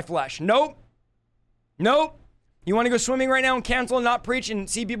no to my flesh. Nope. You want to go swimming right now and cancel and not preach and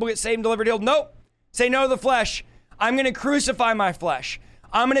see people get saved and delivered, healed? Nope. Say no to the flesh. I'm going to crucify my flesh.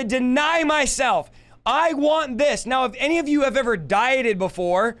 I'm going to deny myself. I want this. Now, if any of you have ever dieted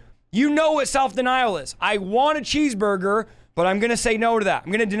before, you know what self-denial is. I want a cheeseburger, but I'm going to say no to that.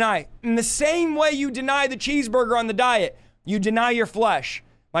 I'm going to deny. In the same way you deny the cheeseburger on the diet, you deny your flesh.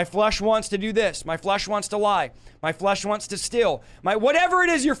 My flesh wants to do this. My flesh wants to lie. My flesh wants to steal. Whatever it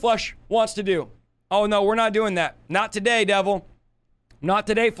is your flesh wants to do. Oh no, we're not doing that. Not today, devil. Not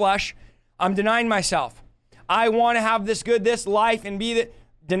today, flesh. I'm denying myself. I want to have this life and be that.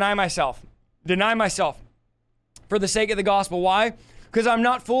 Deny myself. Deny myself for the sake of the gospel. Why? Because I'm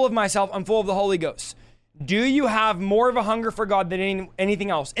not full of myself. I'm full of the Holy Ghost. Do you have more of a hunger for God than anything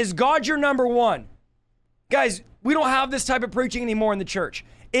else? Is God your number one? Guys, we don't have this type of preaching anymore in the church.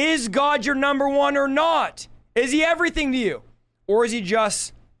 Is God your number one or not? Is he everything to you? Or is he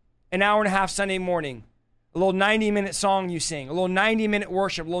just an hour and a half Sunday morning? A little 90-minute song you sing, a little 90-minute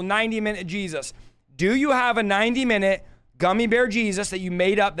worship, a little 90-minute Jesus. Do you have a 90-minute gummy bear Jesus that you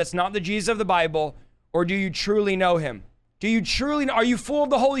made up that's not the Jesus of the Bible, or do you truly know him? Are you full of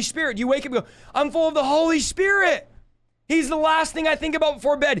the Holy Spirit? Do you wake up and go, I'm full of the Holy Spirit? He's the last thing I think about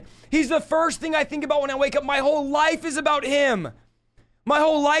before bed. He's the first thing I think about when I wake up. My whole life is about him. My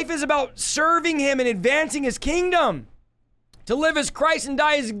whole life is about serving him and advancing his kingdom. To live as Christ and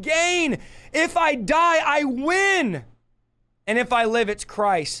die as gain. If I die, I win. And if I live, it's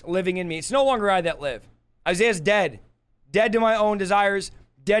Christ living in me. It's no longer I that live. Isaiah's dead. Dead to my own desires,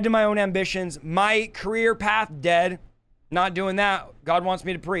 dead to my own ambitions, my career path dead. Not doing that. God wants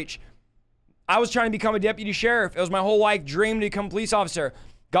me to preach. I was trying to become a deputy sheriff. It was my whole life dream to become a police officer.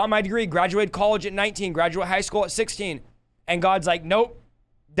 Got my degree, graduated college at 19, graduate high school at 16. And God's like, nope,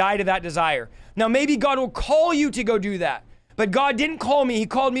 die to that desire. Now maybe God will call you to go do that. But God didn't call me. He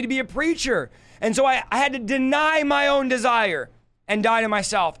called me to be a preacher. And so I had to deny my own desire and die to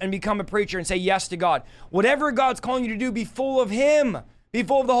myself and become a preacher and say yes to God. Whatever God's calling you to do, be full of him. Be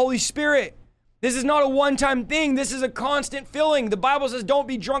full of the Holy Spirit. This is not a one-time thing. This is a constant filling. The Bible says don't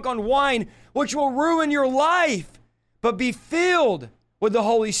be drunk on wine, which will ruin your life, but be filled with the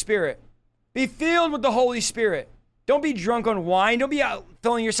Holy Spirit. Be filled with the Holy Spirit. Don't be drunk on wine. Don't be out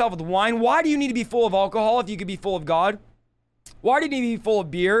filling yourself with wine. Why do you need to be full of alcohol if you could be full of God? Why do you need to be full of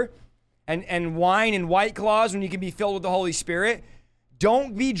beer and wine and White Claws when you can be filled with the Holy Spirit?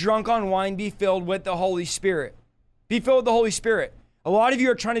 Don't be drunk on wine. Be filled with the Holy Spirit. Be filled with the Holy Spirit. A lot of you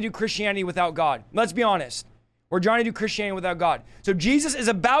are trying to do Christianity without God. Let's be honest. We're trying to do Christianity without God. So Jesus is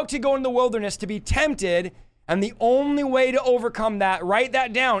about to go in the wilderness to be tempted, and the only way to overcome that, write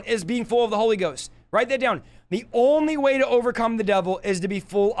that down, is being full of the Holy Ghost. Write that down. The only way to overcome the devil is to be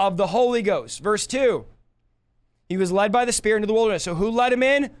full of the Holy Ghost. Verse 2. He was led by the Spirit into the wilderness. So who led him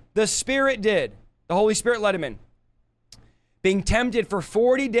in? The Spirit did. The Holy Spirit led him in. Being tempted for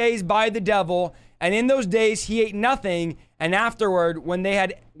 40 days by the devil, and in those days he ate nothing, and afterward, when they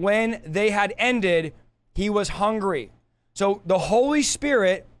had ended, he was hungry. So the Holy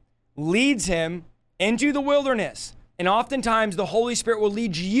Spirit leads him into the wilderness. And oftentimes the Holy Spirit will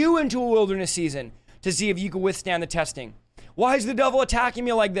lead you into a wilderness season to see if you can withstand the testing. Why is the devil attacking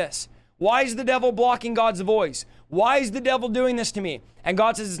me like this? Why is the devil blocking God's voice? Why is the devil doing this to me? And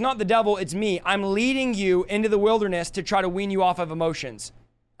God says, it's not the devil, it's me. I'm leading you into the wilderness to try to wean you off of emotions.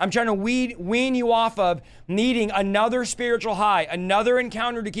 I'm trying to wean you off of needing another spiritual high, another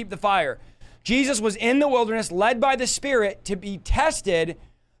encounter to keep the fire. Jesus was in the wilderness, led by the Spirit to be tested,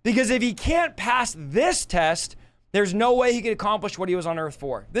 because if he can't pass this test, there's no way he could accomplish what he was on earth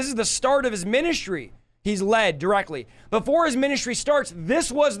for. This is the start of his ministry. He's led directly. Before his ministry starts,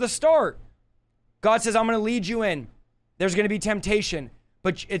 this was the start. God says, I'm going to lead you in. There's going to be temptation,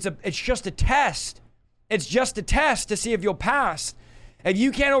 but it's just a test. It's just a test to see if you'll pass. If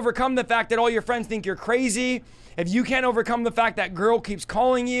you can't overcome the fact that all your friends think you're crazy, if you can't overcome the fact that girl keeps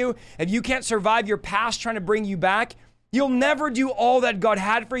calling you, if you can't survive your past trying to bring you back, you'll never do all that God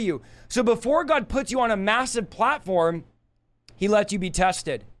had for you. So before God puts you on a massive platform, he lets you be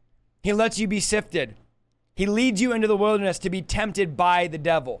tested. He lets you be sifted. He leads you into the wilderness to be tempted by the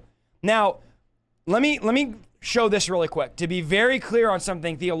devil. Now, let me show this really quick to be very clear on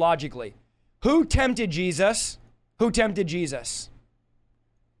something theologically. Who tempted Jesus? Who tempted Jesus?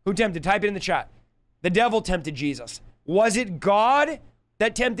 Who tempted? Type it in the chat. The devil tempted Jesus. Was it God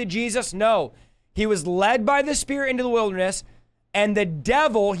that tempted Jesus? No. He was led by the Spirit into the wilderness, and the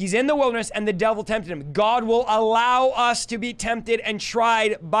devil, he's in the wilderness, and the devil tempted him. God will allow us to be tempted and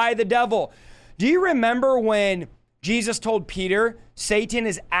tried by the devil. Do you remember when Jesus told Peter, Satan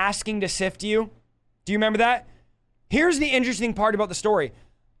is asking to sift you? Do you remember that? Here's the interesting part about the story.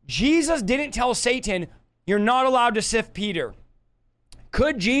 Jesus didn't tell Satan, you're not allowed to sift Peter.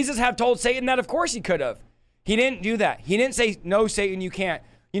 Could Jesus have told Satan that? Of course he could have. He didn't do that. He didn't say, no, Satan, you can't.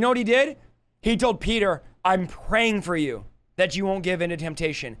 You know what he did? He told Peter, I'm praying for you that you won't give in to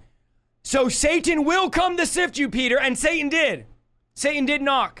temptation. So Satan will come to sift you, Peter, and Satan did. Satan did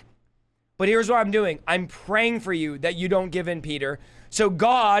knock. But here's what I'm doing. I'm praying for you that you don't give in, Peter. So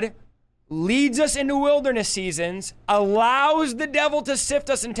God leads us into wilderness seasons, allows the devil to sift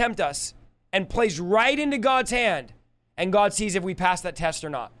us and tempt us, and plays right into God's hand. And God sees if we pass that test or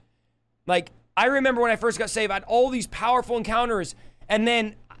not. Like, I remember when I first got saved, I had all these powerful encounters, and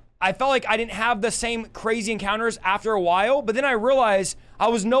then I felt like I didn't have the same crazy encounters after a while, but then I realized I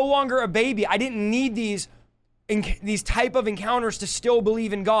was no longer a baby. I didn't need these type of encounters to still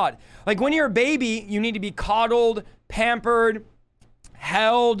believe in God. Like when you're a baby, you need to be coddled, pampered,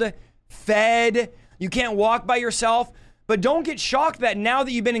 held, fed. You can't walk by yourself. But don't get shocked that now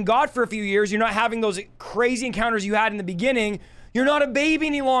that you've been in God for a few years, you're not having those crazy encounters you had in the beginning. You're not a baby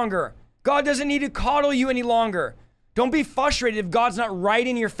any longer. God doesn't need to coddle you any longer. Don't be frustrated if God's not right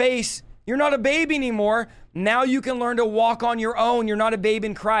in your face. You're not a baby anymore. Now you can learn to walk on your own. You're not a babe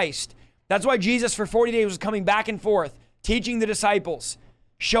in Christ. That's why Jesus for 40 days was coming back and forth, teaching the disciples,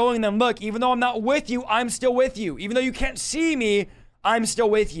 showing them, look, even though I'm not with you, I'm still with you. Even though you can't see me, I'm still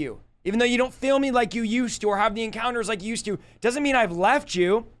with you. Even though you don't feel me like you used to or have the encounters like you used to, doesn't mean I've left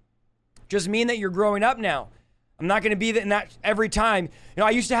you. Just mean that you're growing up now. I'm not going to be in that every time. You know, I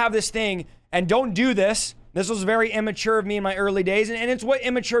used to have this thing, and don't do this. This was very immature of me in my early days, and it's what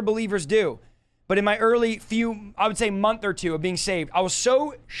immature believers do. But in my early few, I would say month or two of being saved, I was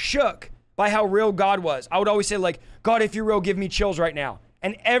so shook by how real God was. I would always say like, God, if you're real, give me chills right now.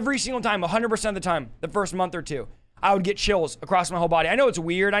 And every single time, 100% of the time, the first month or two, I would get chills across my whole body. I know it's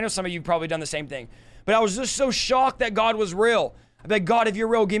weird. I know some of you have probably done the same thing. But I was just so shocked that God was real. I'd be like, God, if you're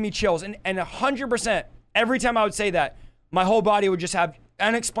real, give me chills. And 100%, every time I would say that, my whole body would just have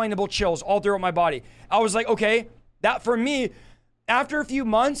unexplainable chills all throughout my body. I was like, okay, that for me, after a few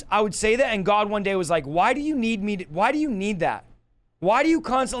months, I would say that. And God one day was like, why do you need me? Why do you need that? Why do you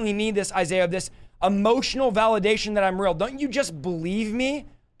constantly need this, Isaiah, this emotional validation that I'm real? Don't you just believe me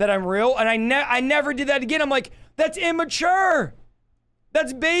that I'm real? And I never did that again. I'm like, that's immature.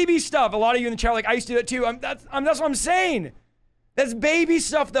 That's baby stuff. A lot of you in the chat are like, I used to do that too. That's what I'm saying. That's baby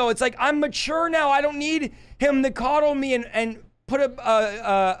stuff though. It's like, I'm mature now. I don't need him to coddle me and put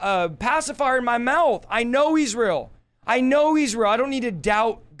a pacifier in my mouth. I know he's real. I know he's real. I don't need to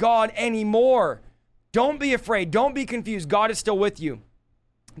doubt God anymore. Don't be afraid. Don't be confused. God is still with you.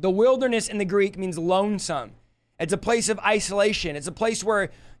 The wilderness in the Greek means lonesome. It's a place of isolation. It's a place where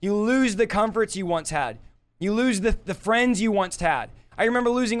you lose the comforts you once had. You lose the friends you once had. I remember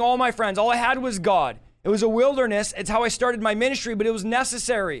losing all my friends. All I had was God. It was a wilderness. It's how I started my ministry, but it was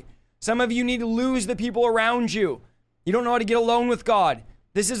necessary. Some of you need to lose the people around you. You don't know how to get alone with God.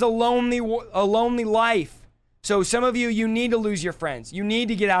 This is a lonely life. So some of you, you need to lose your friends. You need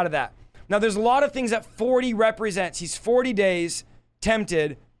to get out of that. Now, there's a lot of things that 40 represents. He's 40 days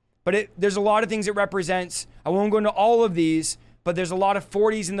tempted, but there's a lot of things it represents. I won't go into all of these, but there's a lot of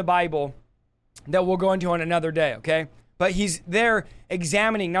 40s in the Bible that we'll go into on another day, okay? But he's there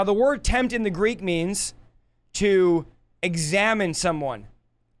examining. Now, the word tempt in the Greek means to examine someone,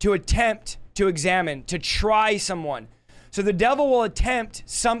 to attempt to examine, to try someone. So the devil will attempt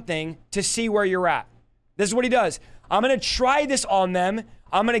something to see where you're at. This is what he does. I'm going to try this on them.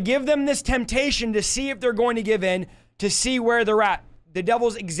 I'm going to give them this temptation to see if they're going to give in, to see where they're at. The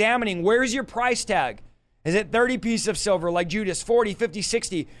devil's examining, where's your price tag? Is it 30 pieces of silver like Judas, 40, 50,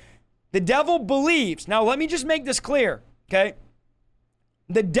 60? The devil believes. Now, let me just make this clear, okay?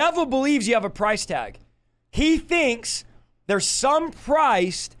 The devil believes you have a price tag. He thinks there's some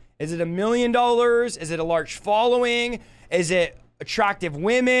price. Is it $1 million? Is it a large following? Is it attractive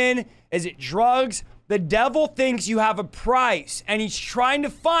women? Is it drugs? The devil thinks you have a price, and he's trying to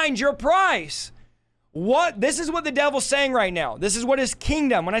find your price. This is what the devil's saying right now. This is what his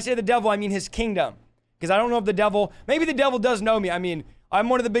kingdom, when I say the devil, I mean his kingdom. Because I don't know if the devil, maybe the devil does know me. I mean, I'm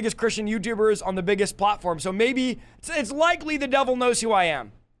one of the biggest Christian YouTubers on the biggest platform. So maybe it's likely the devil knows who I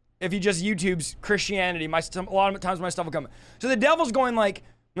am. If he just YouTubes Christianity, a lot of times my stuff will come. So the devil's going like,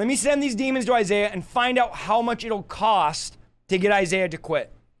 let me send these demons to Isaiah and find out how much it'll cost to get Isaiah to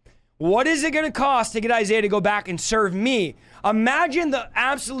quit. What is it going to cost to get Isaiah to go back and serve me? Imagine the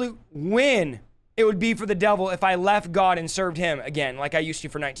absolute win it would be for the devil if I left God and served him again, like I used to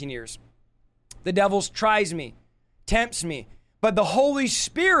for 19 years. The devil tries me, tempts me, but the Holy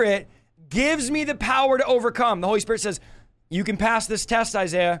Spirit gives me the power to overcome. The Holy Spirit says, you can pass this test,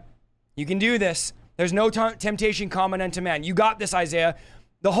 Isaiah. You can do this. There's no temptation common unto man. You got this, Isaiah.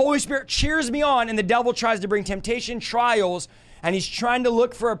 The Holy Spirit cheers me on, and the devil tries to bring temptation, trials, and he's trying to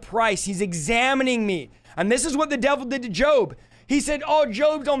look for a price. He's examining me. And this is what the devil did to Job. He said, oh,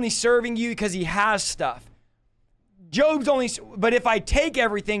 Job's only serving you because he has stuff. But if I take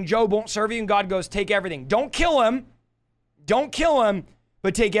everything, Job won't serve you. And God goes, take everything. Don't kill him. Don't kill him,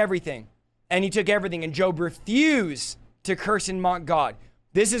 but take everything. And he took everything, and Job refused to curse and mock God.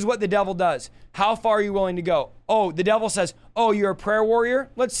 This is what the devil does. How far are you willing to go? Oh, the devil says, oh, you're a prayer warrior?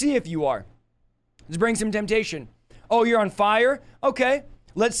 Let's see if you are. Let's bring some temptation. Oh, you're on fire? Okay.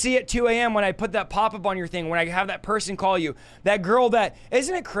 Let's see at 2 a.m. when I put that pop-up on your thing, when I have that person call you. That girl that,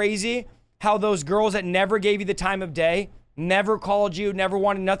 isn't it crazy how those girls that never gave you the time of day, never called you, never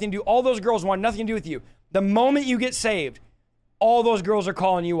wanted nothing to do, all those girls wanted nothing to do with you. The moment you get saved, all those girls are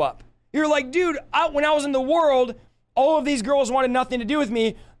calling you up. You're like, dude, when I was in the world, all of these girls wanted nothing to do with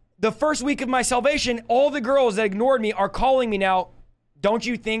me. The first week of my salvation, all the girls that ignored me are calling me now. Don't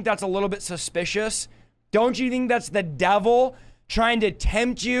you think that's a little bit suspicious? Don't you think that's the devil trying to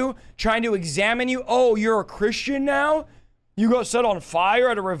tempt you, trying to examine you? Oh, you're a Christian now? You got set on fire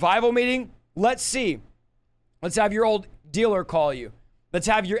at a revival meeting? Let's see. Let's have your old dealer call you. Let's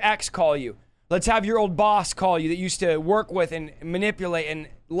have your ex call you. Let's have your old boss call you that used to work with and manipulate and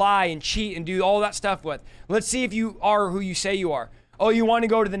lie and cheat and do all that stuff with. Let's see if you are who you say you are. Oh, you want to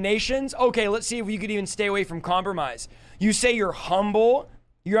go to the nations? Okay, let's see if you could even stay away from compromise. You say you're humble.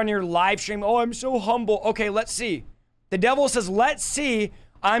 You're on your live stream. Oh, I'm so humble. Okay, let's see. The devil says, let's see.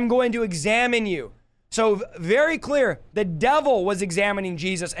 I'm going to examine you. So very clear, the devil was examining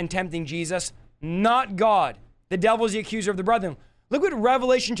Jesus and tempting Jesus, not God. The devil is the accuser of the brethren. Look what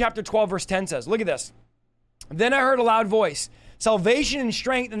Revelation chapter 12, verse 10 says. Look at this. Then I heard a loud voice. Salvation and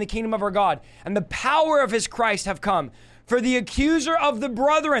strength in the kingdom of our God, and the power of his Christ have come. For the accuser of the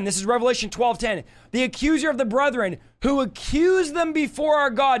brethren, this is Revelation 12:10, the accuser of the brethren who accused them before our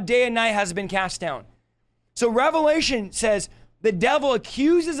God day and night has been cast down. So Revelation says the devil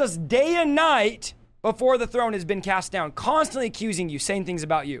accuses us day and night before the throne has been cast down, constantly accusing you, saying things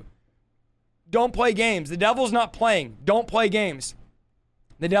about you. Don't play games. The devil's not playing. Don't play games.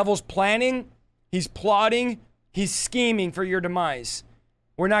 The devil's planning, he's plotting, he's scheming for your demise.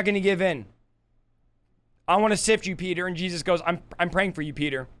 We're not going to give in. I want to sift you, Peter. And Jesus goes, I'm praying for you,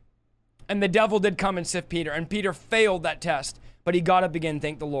 Peter. And the devil did come and sift Peter. And Peter failed that test. But he got up again,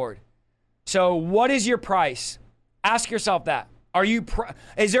 thank the Lord. So what is your price? Ask yourself that.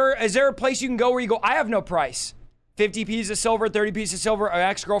 Is there a place you can go where you go, I have no price? 50 pieces of silver, 30 pieces of silver, an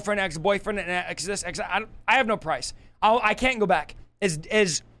ex-girlfriend, ex-boyfriend, and ex this, ex I have no price. I can't go back.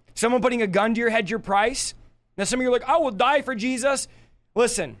 Is someone putting a gun to your head your price? Now some of you are like, I will die for Jesus.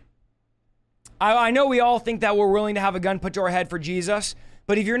 Listen, I know we all think that we're willing to have a gun put to our head for Jesus,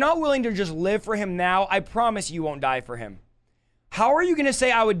 but if you're not willing to just live for him now, I promise you won't die for him. How are you going to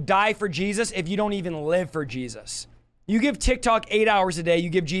say I would die for Jesus if you don't even live for Jesus? You give TikTok 8 hours a day, you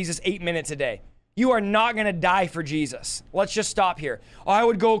give Jesus 8 minutes a day. You are not going to die for Jesus. Let's just stop here. Oh, I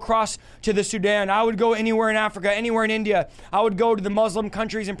would go across to the Sudan. I would go anywhere in Africa, anywhere in India. I would go to the Muslim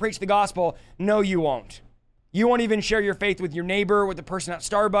countries and preach the gospel. No, you won't. You won't even share your faith with your neighbor, with the person at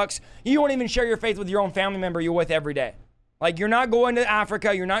Starbucks. You won't even share your faith with your own family member you're with every day. Like, you're not going to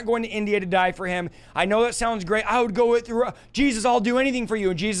Africa. You're not going to India to die for him. I know that sounds great. I would go with Jesus. I'll do anything for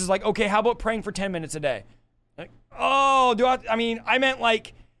you. And Jesus is like, okay, how about praying for 10 minutes a day? Like, oh, I meant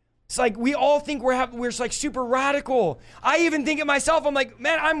like, it's like we all think we're like super radical. I even think it myself. I'm like,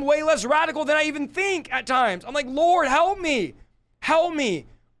 man, I'm way less radical than I even think at times. I'm like, Lord, help me. Help me.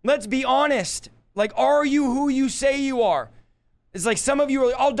 Let's be honest. Like, are you who you say you are? It's like some of you are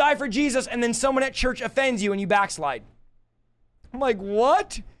like, I'll die for Jesus, and then someone at church offends you and you backslide. I'm like,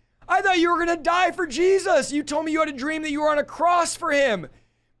 what? I thought you were going to die for Jesus. You told me you had a dream that you were on a cross for him.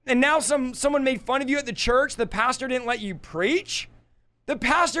 And now someone made fun of you at the church. The pastor didn't let you preach. The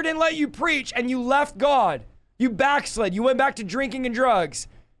pastor didn't let you preach, and you left God. You backslid. You went back to drinking and drugs.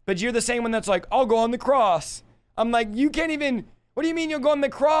 But you're the same one that's like, I'll go on the cross. I'm like, you can't even, what do you mean you'll go on the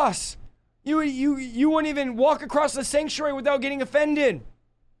cross? You wouldn't even walk across the sanctuary without getting offended.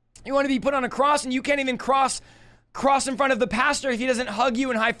 You want to be put on a cross, and you can't even cross in front of the pastor if he doesn't hug you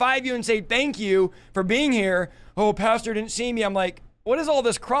and high five you and say thank you for being here. Oh, pastor didn't see me. I'm like, what is all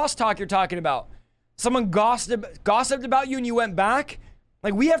this cross talk you're talking about? Someone gossiped about you and you went back?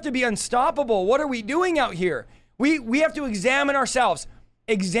 Like, we have to be unstoppable. What are we doing out here? We have to examine ourselves.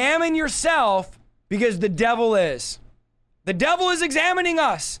 Examine yourself, because the devil is. The devil is examining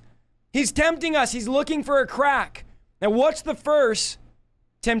us. He's tempting us. He's looking for a crack. Now, what's the first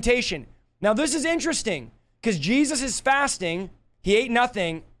temptation? Now, this is interesting because Jesus is fasting. He ate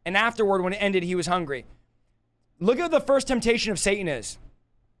nothing. And afterward, when it ended, he was hungry. Look at what the first temptation of Satan is.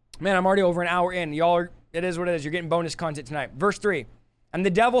 Man, I'm already over an hour in. It is what it is. You're getting bonus content tonight. Verse 3. And the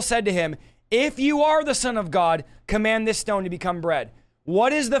devil said to him, if you are the Son of God, command this stone to become bread.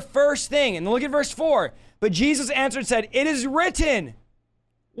 What is the first thing? And look at verse 4. But Jesus answered and said, it is written.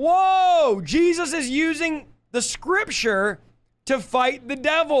 Whoa, Jesus is using the scripture to fight the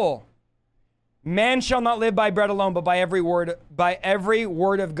devil. Man shall not live by bread alone, but by every word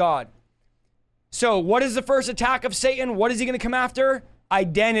of God. So what is the first attack of Satan? What is he going to come after?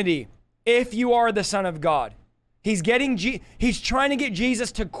 Identity. If you are the Son of God. He's trying to get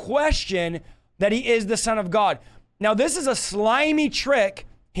Jesus to question that he is the Son of God. Now, this is a slimy trick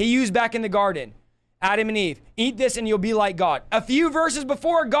he used back in the garden. Adam and Eve, eat this and you'll be like God. A few verses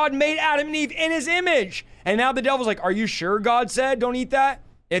before, God made Adam and Eve in his image. And now the devil's like, are you sure God said don't eat that?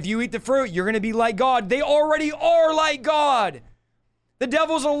 If you eat the fruit, you're going to be like God. They already are like God. The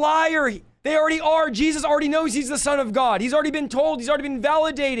devil's a liar. They already are. Jesus already knows he's the Son of God. He's already been told. He's already been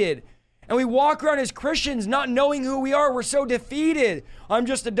validated. And we walk around as Christians not knowing who we are. We're so defeated. I'm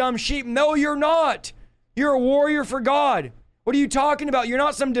just a dumb sheep. No, you're not. You're a warrior for God. What are you talking about? You're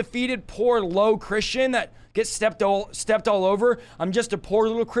not some defeated, poor, low Christian that gets stepped all over. I'm just a poor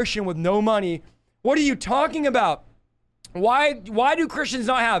little Christian with no money. What are you talking about? Why do Christians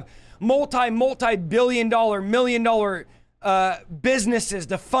not have multi-billion dollar, million dollar businesses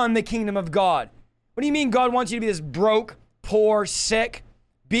to fund the kingdom of God? What do you mean God wants you to be this broke, poor, sick,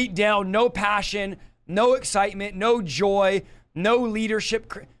 beat down, no passion, no excitement, no joy, no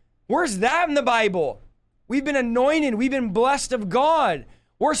leadership? Where's that in the Bible? We've been anointed. We've been blessed of God.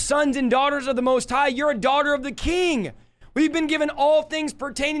 We're sons and daughters of the Most High. You're a daughter of the King. We've been given all things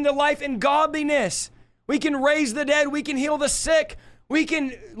pertaining to life and godliness. We can raise the dead. We can heal the sick. We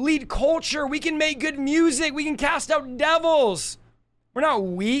can lead culture. We can make good music. We can cast out devils. We're not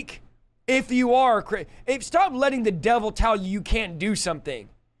weak. If you are, stop letting the devil tell you can't do something.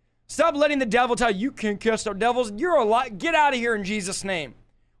 Stop letting the devil tell you can't cast out devils. You're a lot. Get out of here in Jesus' name.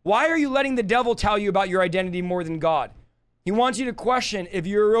 Why are you letting the devil tell you about your identity more than God? He wants you to question, if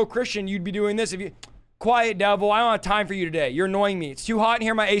you're a real Christian, you'd be doing this. Quiet, devil, I don't have time for you today. You're annoying me. It's too hot in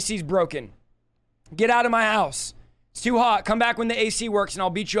here. My AC's broken. Get out of my house. It's too hot. Come back when the AC works and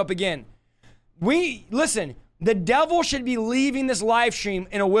I'll beat you up again. Listen, the devil should be leaving this live stream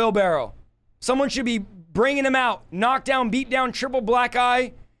in a wheelbarrow. Someone should be bringing him out. Knock down, beat down, triple black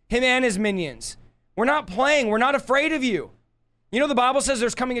eye, him and his minions. We're not playing. We're not afraid of you. You know, the Bible says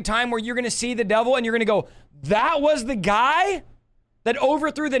there's coming a time where you're going to see the devil and you're going to go, that was the guy that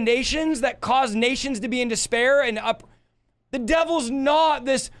overthrew the nations, that caused nations to be in despair and up. The devil's not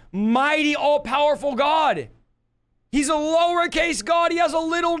this mighty, all-powerful God. He's a lowercase God. He has a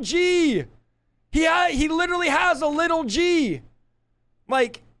little g. He literally has a little g.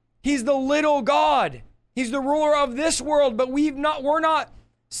 Like, he's the little God. He's the ruler of this world, but we're not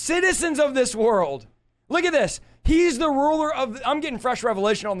citizens of this world. Look at this. He's the ruler of, I'm getting fresh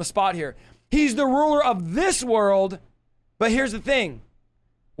revelation on the spot here. He's the ruler of this world, but here's the thing.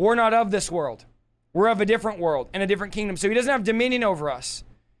 We're not of this world. We're of a different world and a different kingdom. So he doesn't have dominion over us.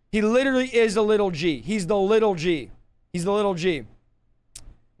 He literally is a little g. He's the little g. He's the little g.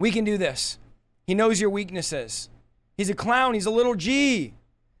 We can do this. He knows your weaknesses. He's a clown. He's a little g.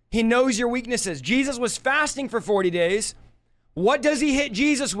 He knows your weaknesses. Jesus was fasting for 40 days. What does he hit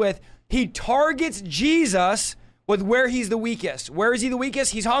Jesus with? He targets Jesus with where he's the weakest. Where is he the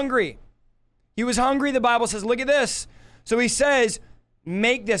weakest? He's hungry. He was hungry, the Bible says. Look at this. So he says,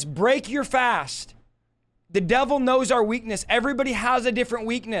 break your fast. The devil knows our weakness. Everybody has a different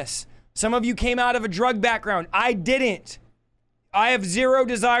weakness. Some of you came out of a drug background. I didn't. I have zero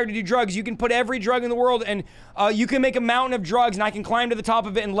desire to do drugs. You can put every drug in the world and you can make a mountain of drugs and I can climb to the top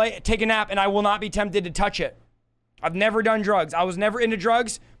of it and take a nap and I will not be tempted to touch it. I've never done drugs. I was never into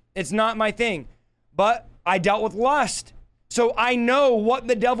drugs. It's not my thing. But I dealt with lust. So I know what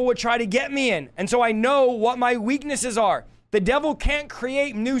the devil would try to get me in. And so I know what my weaknesses are. The devil can't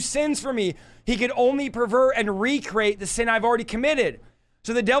create new sins for me. He could only pervert and recreate the sin I've already committed.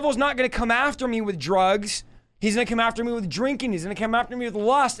 So the devil's not going to come after me with drugs. He's going to come after me with drinking. He's going to come after me with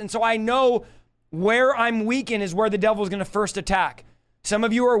lust. And so I know where I'm weak in is where the devil's going to first attack. Some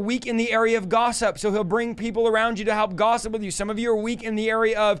of you are weak in the area of gossip, so he'll bring people around you to help gossip with you. Some of you are weak in the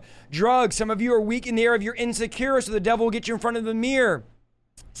area of drugs. Some of you are weak in the area of you're insecure, so the devil will get you in front of the mirror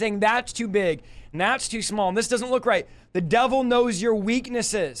saying that's too big and that's too small and this doesn't look right. The devil knows your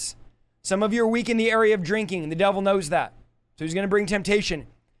weaknesses. Some of you are weak in the area of drinking. The devil knows that. So he's going to bring temptation.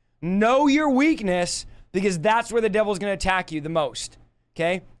 Know your weakness because that's where the devil's going to attack you the most.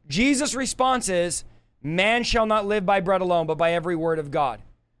 Okay? Jesus' response is, man shall not live by bread alone, but by every word of God.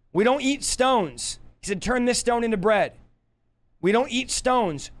 We don't eat stones. He said, turn this stone into bread. We don't eat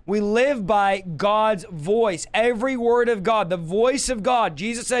stones. We live by God's voice. Every word of God, the voice of God.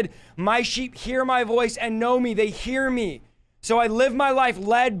 Jesus said, my sheep hear my voice and know me. They hear me. So I live my life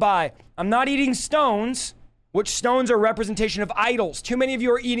led by, I'm not eating stones, which stones are a representation of idols. Too many of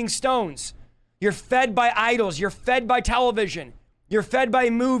you are eating stones. You're fed by idols. You're fed by television. You're fed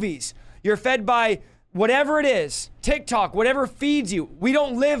by movies. You're fed by whatever it is, TikTok, whatever feeds you. We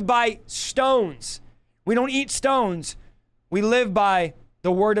don't live by stones. We don't eat stones. We live by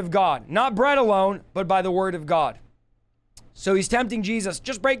the word of God. Not bread alone, but by the word of God. So he's tempting Jesus.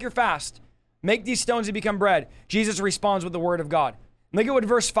 Just break your fast. Make these stones to become bread. Jesus responds with the word of God. Look at what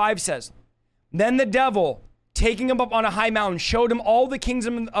verse 5 says. Then the devil, taking him up on a high mountain, showed him all the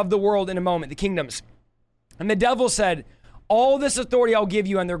kingdoms of the world in a moment, the kingdoms. And the devil said, all this authority I'll give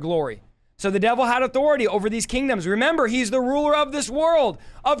you and their glory. So the devil had authority over these kingdoms. Remember, he's the ruler of this world.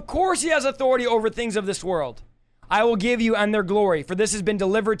 Of course he has authority over things of this world. I will give you and their glory, for this has been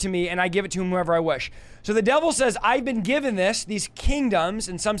delivered to me, and I give it to whomever I wish. So the devil says, I've been given these kingdoms,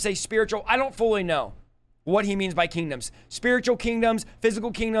 and some say spiritual. I don't fully know what he means by kingdoms. Spiritual kingdoms,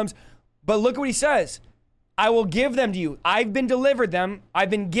 physical kingdoms. But look what he says. I will give them to you. I've been delivered them. I've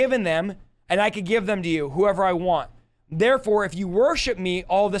been given them, and I could give them to you, whoever I want. Therefore, if you worship me,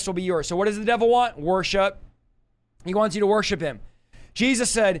 all this will be yours. So what does the devil want? Worship. He wants you to worship him. Jesus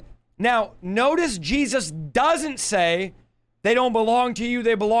said, now notice Jesus doesn't say they don't belong to you,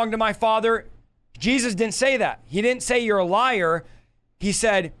 they belong to my Father. Jesus didn't say that. He didn't say you're a liar. He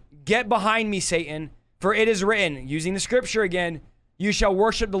said, get behind me, Satan, for it is written, using the scripture again, you shall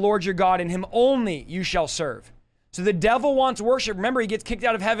worship the Lord your God, and him only you shall serve. So the devil wants worship. Remember, he gets kicked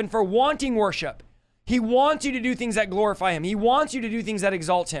out of heaven for wanting worship. He wants you to do things that glorify him. He wants you to do things that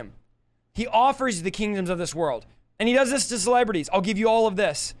exalt him. He offers you the kingdoms of this world. And he does this to celebrities. I'll give you all of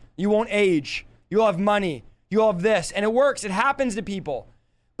this. You won't age. You'll have money. You'll have this. And it works. It happens to people.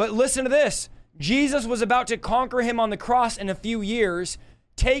 But listen to this. Jesus was about to conquer him on the cross in a few years,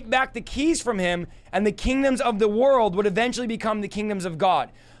 take back the keys from him, and the kingdoms of the world would eventually become the kingdoms of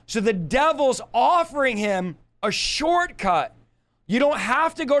God. So the devil's offering him a shortcut. You don't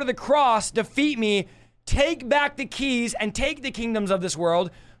have to go to the cross, defeat me, take back the keys, and take the kingdoms of this world.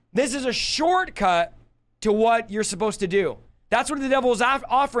 This is a shortcut to what you're supposed to do. That's what the devil is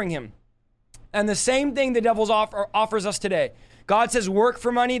offering him. And the same thing the devil offers us today. God says, work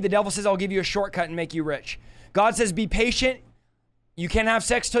for money. The devil says, I'll give you a shortcut and make you rich. God says, be patient. You can't have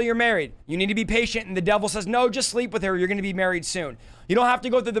sex till you're married. You need to be patient. And the devil says, no, just sleep with her. You're going to be married soon. You don't have to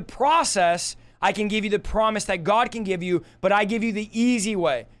go through the process. I can give you the promise that God can give you, but I give you the easy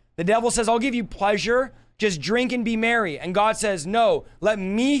way. The devil says, I'll give you pleasure. Just drink and be merry. And God says, no, let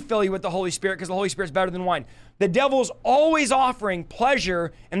me fill you with the Holy Spirit because the Holy Spirit's better than wine. The devil's always offering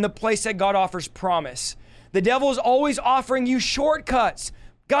pleasure in the place that God offers promise. The devil's always offering you shortcuts.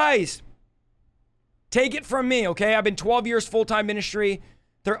 Guys, take it from me, okay? I've been 12 years full-time ministry.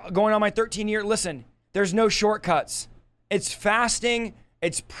 They're going on my 13th year. Listen, there's no shortcuts. It's fasting.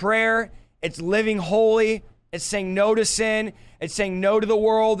 It's prayer. It's living holy. It's saying no to sin. It's saying no to the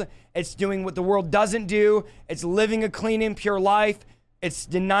world. It's doing what the world doesn't do. It's living a clean and pure life. It's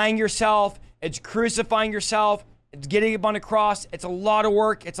denying yourself. It's crucifying yourself. It's getting up on a cross. It's a lot of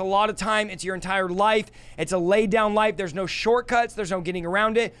work. It's a lot of time. It's your entire life. It's a laid down life. There's no shortcuts. There's no getting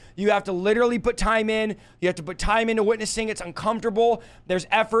around it. You have to literally put time in. You have to put time into witnessing. It's uncomfortable. There's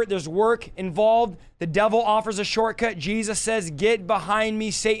effort. There's work involved. The devil offers a shortcut. Jesus says, "Get behind me,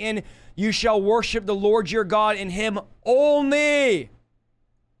 Satan. You shall worship the Lord your God, and him only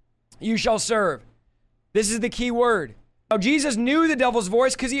you shall serve." This is the key word. Now, Jesus knew the devil's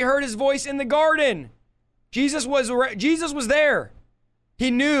voice because he heard his voice in the garden. Jesus was there. He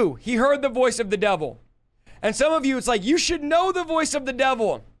knew. He heard the voice of the devil. And some of you, it's like, you should know the voice of the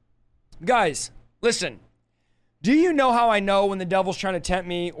devil. Guys, listen. Do you know how I know when the devil's trying to tempt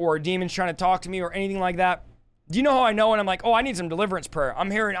me or a demon's trying to talk to me or anything like that? Do you know how I know when I'm like, oh, I need some deliverance prayer.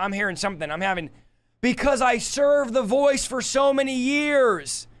 I'm hearing something. Because I served the voice for so many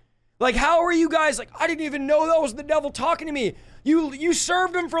years. Like, how are you guys? Like, I didn't even know that was the devil talking to me. You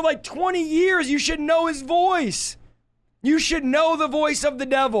served him for like 20 years. You should know his voice. You should know the voice of the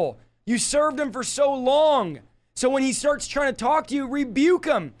devil. You served him for so long. So when he starts trying to talk to you, rebuke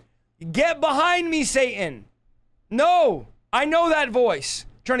him. Get behind me, Satan. No, I know that voice.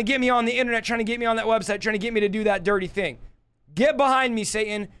 Trying to get me on the internet, trying to get me on that website, trying to get me to do that dirty thing. Get behind me,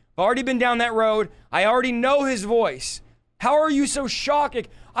 Satan. I've already been down that road. I already know his voice. How are you so shocked? Like,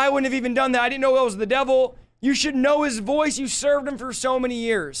 I wouldn't have even done that. I didn't know it was the devil. You should know his voice. You served him for so many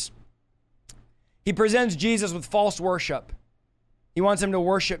years. He presents Jesus with false worship. He wants him to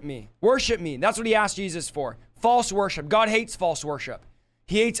worship me. Worship me. That's what he asked Jesus for. False worship. God hates false worship.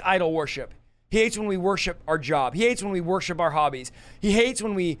 He hates idol worship. He hates when we worship our job. He hates when we worship our hobbies. He hates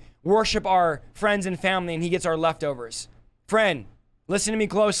when we worship our friends and family and he gets our leftovers. Friend, listen to me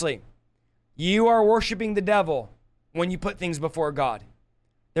closely. You are worshiping the devil when you put things before God.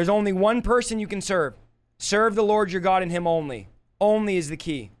 There's only one person you can serve. Serve the Lord your God and him only. Only is the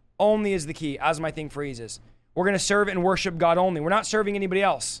key. Only is the key, as my thing phrases. We're going to serve and worship God only. We're not serving anybody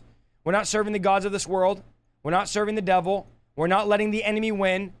else. We're not serving the gods of this world. We're not serving the devil. We're not letting the enemy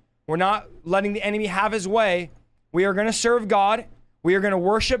win. We're not letting the enemy have his way. We are going to serve God. We are going to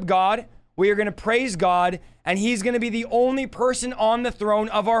worship God. We are going to praise God. And he's going to be the only person on the throne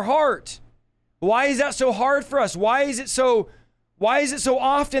of our heart. Why is that so hard for us? Why is it so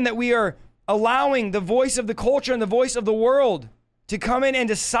often that we are allowing the voice of the culture and the voice of the world to come in and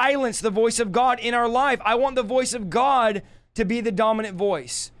to silence the voice of God in our life? I want the voice of God to be the dominant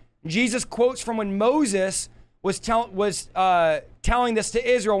voice. Jesus quotes from when Moses was telling this to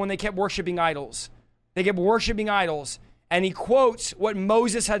Israel when they kept worshiping idols. They kept worshiping idols. And he quotes what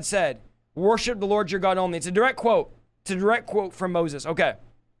Moses had said. Worship the Lord your God only. It's a direct quote. It's a direct quote from Moses. Okay.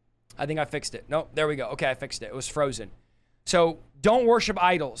 I think I fixed it. No, there we go. Okay, I fixed it. It was frozen. So don't worship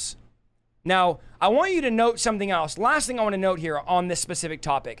idols. Now, I want you to note something else. Last thing I want to note here on this specific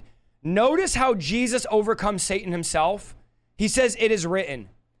topic. Notice how Jesus overcomes Satan himself. He says, "It is written."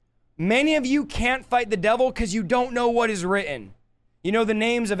 Many of you can't fight the devil because you don't know what is written. You know the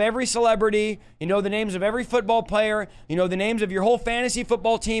names of every celebrity. You know the names of every football player. You know the names of your whole fantasy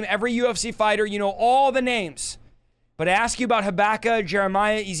football team, every UFC fighter. You know all the names. But I ask you about Habakkuk,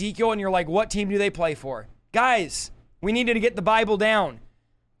 Jeremiah, Ezekiel, and you're like, what team do they play for? Guys, we needed to get the Bible down.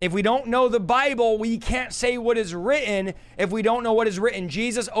 If we don't know the Bible, we can't say what is written if we don't know what is written.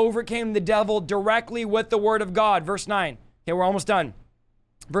 Jesus overcame the devil directly with the word of God. Verse 9. Okay, we're almost done.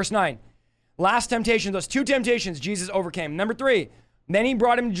 Verse 9. Last temptation, those two temptations Jesus overcame. Number 3, then he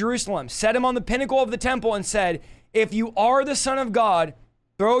brought him to Jerusalem, set him on the pinnacle of the temple and said, "If you are the Son of God,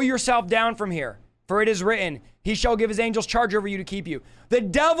 throw yourself down from here. For it is written, he shall give his angels charge over you to keep you." The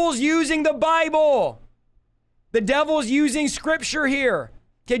devil's using the Bible. The devil's using scripture here.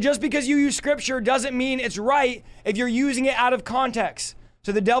 Okay, just because you use scripture doesn't mean it's right if you're using it out of context.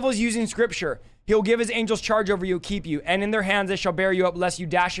 So the devil's using scripture. He'll give his angels charge over you, keep you, and in their hands they shall bear you up, lest you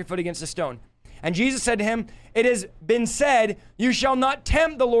dash your foot against a stone. And Jesus said to him, "It has been said, you shall not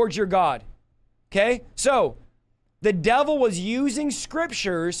tempt the Lord your God." Okay, so the devil was using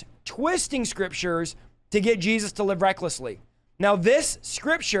scriptures, twisting scriptures to get Jesus to live recklessly. Now this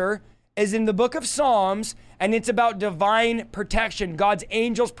scripture is in the book of Psalms, and it's about divine protection, God's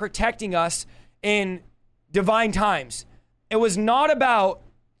angels protecting us in divine times. It was not about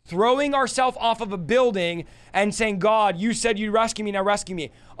throwing ourselves off of a building and saying, "God, you said you'd rescue me, now rescue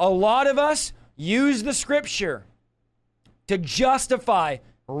me." A lot of us use the scripture to justify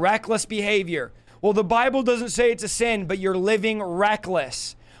reckless behavior. Well, the Bible doesn't say it's a sin, but you're living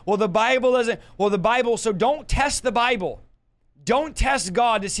reckless. Well, the Bible doesn't. So don't test the Bible. Don't test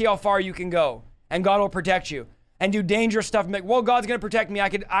God to see how far you can go, and God will protect you. And do dangerous stuff. And be like, well, God's going to protect me. I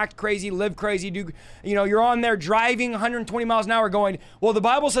could act crazy, live crazy. You're on there driving 120 miles an hour going, well, the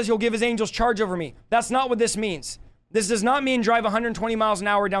Bible says he'll give his angels charge over me. That's not what this means. This does not mean drive 120 miles an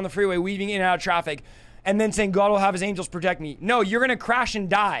hour down the freeway, weaving in and out of traffic, and then saying God will have his angels protect me. No, you're going to crash and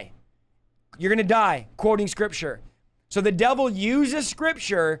die. You're going to die, quoting scripture. So the devil uses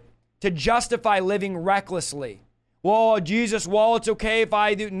scripture to justify living recklessly. Well, Jesus, well, it's okay if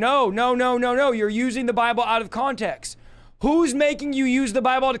I do. No. You're using the Bible out of context. Who's making you use the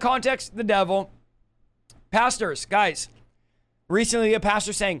Bible out of context? The devil. Pastors, guys, recently a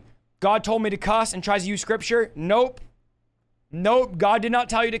pastor saying, God told me to cuss and tries to use scripture. Nope. God did not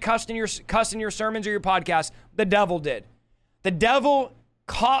tell you to cuss in your sermons or your podcasts. The devil did. The devil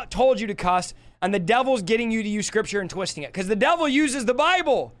told you to cuss, and the devil's getting you to use scripture and twisting it because the devil uses the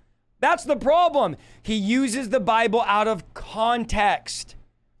Bible. That's the problem. He uses the Bible out of context.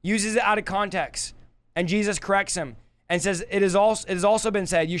 Uses it out of context. And Jesus corrects him and says, it has also been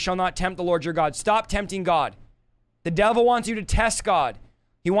said, you shall not tempt the Lord your God. Stop tempting God. The devil wants you to test God.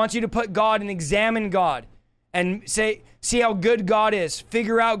 He wants you to put God and examine God and see how good God is.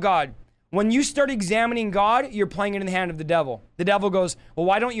 Figure out God. When you start examining God, you're playing it in the hand of the devil. The devil goes, well,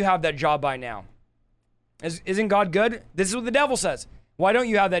 why don't you have that job by now? Isn't God good? This is what the devil says. Why don't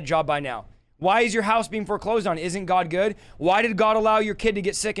you have that job by now? Why is your house being foreclosed on? Isn't God good? Why did God allow your kid to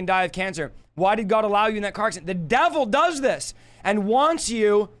get sick and die of cancer? Why did God allow you in that car accident? The devil does this and wants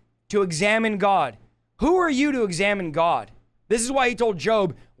you to examine God. Who are you to examine God? This is why he told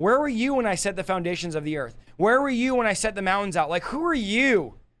Job, where were you when I set the foundations of the earth? Where were you when I set the mountains out? Like, who are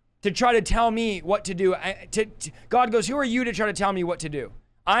you to try to tell me what to do? God goes, who are you to try to tell me what to do?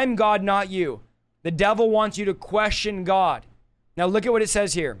 I'm God, not you. The devil wants you to question God. Now look at what it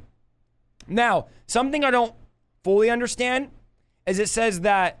says here. Now, something I don't fully understand is it says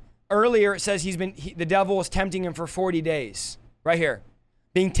that earlier it says the devil was tempting him for 40 days. Right here.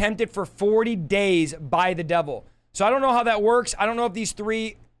 Being tempted for 40 days by the devil. So I don't know how that works. I don't know if these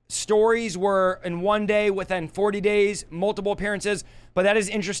three stories were in one day within 40 days, multiple appearances, but that is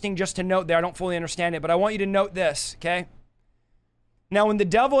interesting just to note there. I don't fully understand it, but I want you to note this, okay? Now, when the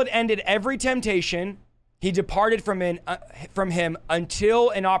devil had ended every temptation, he departed from him until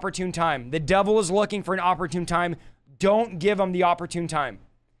an opportune time. The devil is looking for an opportune time. Don't give him the opportune time.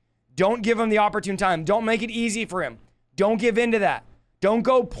 Don't give him the opportune time. Don't make it easy for him. Don't give in to that. Don't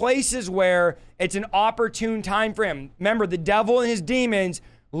go places where it's an opportune time for him. Remember, the devil and his demons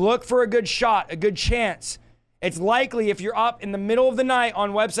look for a good shot, a good chance. It's likely if you're up in the middle of the night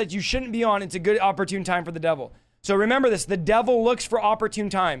on websites you shouldn't be on, it's a good opportune time for the devil. So remember this, the devil looks for opportune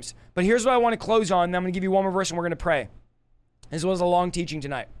times. But here's what I want to close on, and I'm going to give you one more verse and we're going to pray. This was a long teaching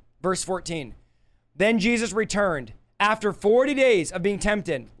tonight. Verse 14. Then Jesus returned after 40 days of being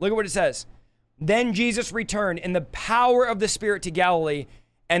tempted. Look at what it says. Then Jesus returned in the power of the Spirit to Galilee,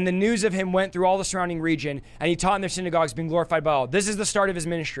 and the news of him went through all the surrounding region, and he taught in their synagogues, being glorified by all. This is the start of his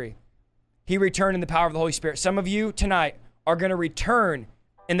ministry. He returned in the power of the Holy Spirit. Some of you tonight are going to return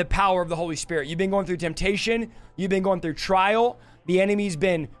in the power of the Holy Spirit. You've been going through temptation. You've been going through trial. The enemy's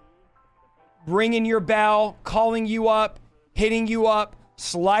been ringing your bell, calling you up, hitting you up,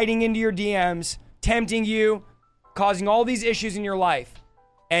 sliding into your DMs, tempting you, causing all these issues in your life.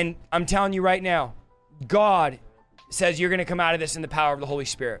 And I'm telling you right now, God says you're going to come out of this in the power of the Holy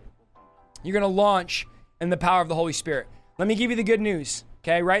Spirit. You're going to launch in the power of the Holy Spirit. Let me give you the good news,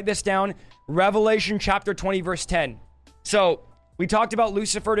 okay? Write this down. Revelation chapter 20, verse 10. So we talked about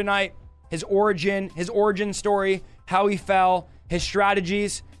Lucifer tonight, his origin story, how he fell, his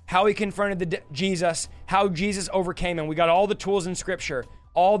strategies, how he confronted Jesus, how Jesus overcame him. We got all the tools in Scripture,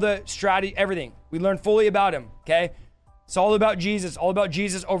 all the strategy, everything. We learned fully about him, okay? It's all about Jesus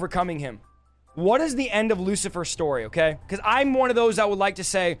overcoming him. What is the end of Lucifer's story, okay? Because I'm one of those that would like to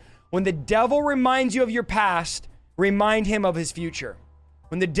say, when the devil reminds you of your past, remind him of his future.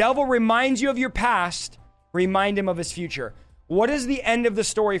 When the devil reminds you of your past, remind him of his future. What is the end of the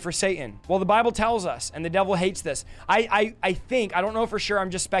story for Satan? Well, the Bible tells us, and the devil hates this. I think, I don't know for sure,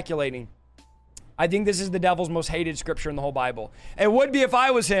 I'm just speculating. I think this is the devil's most hated scripture in the whole Bible. It would be if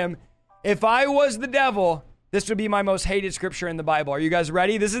I was him. If I was the devil, this would be my most hated scripture in the Bible. Are you guys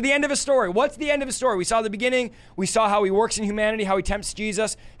ready? This is the end of his story. What's the end of his story? We saw the beginning. We saw how he works in humanity, how he tempts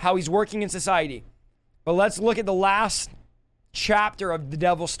Jesus, how he's working in society. But let's look at the last chapter of the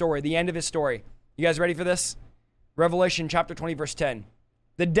devil's story, the end of his story. You guys ready for this? Revelation chapter 20, verse 10.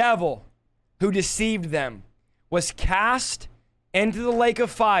 The devil who deceived them was cast into the lake of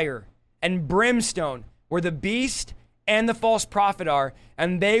fire and brimstone, where the beast and the false prophet are,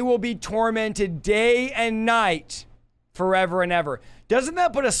 and they will be tormented day and night forever and ever. Doesn't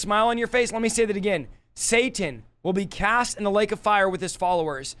that put a smile on your face? Let me say that again. Satan will be cast in the lake of fire with his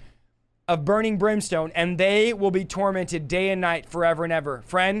followers of burning brimstone, and they will be tormented day and night forever and ever.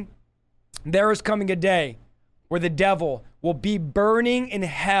 Friend, there is coming a day where the devil will be burning in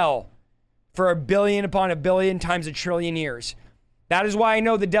hell for 1 billion upon 1 billion times 1 trillion years. That is why I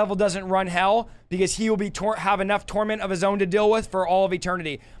know the devil doesn't run hell, because he will be have enough torment of his own to deal with for all of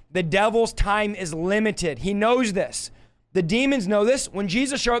eternity. The devil's time is limited. He knows this. The demons know this. When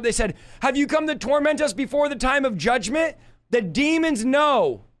Jesus showed up, they said, have you come to torment us before the time of judgment? The demons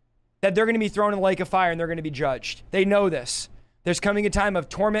know that they're going to be thrown in the lake of fire and they're going to be judged. They know this. There's coming a time of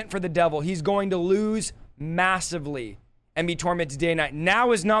torment for the devil. He's going to lose massively and be tormented day and night.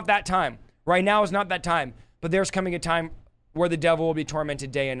 Now is not that time. Right now is not that time. But there's coming a time where the devil will be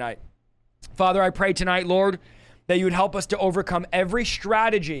tormented day and night. Father, I pray tonight, Lord, that you would help us to overcome every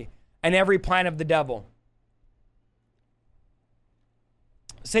strategy and every plan of the devil.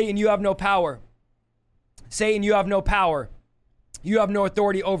 Satan, you have no power. Satan, you have no power. You have no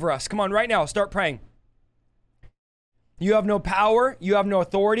authority over us. Come on, right now, start praying. You have no power. You have no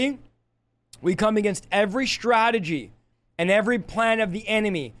authority. We come against every strategy and every plan of the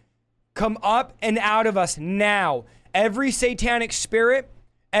enemy. Come up and out of us now. Every satanic spirit,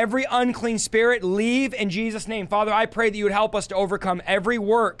 every unclean spirit, leave in Jesus' name. Father, I pray that you would help us to overcome every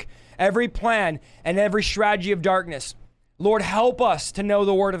work, every plan, and every strategy of darkness. Lord, help us to know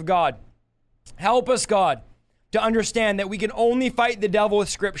the word of God. Help us, God, to understand that we can only fight the devil with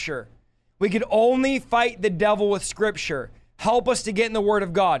scripture. We can only fight the devil with scripture. Help us to get in the word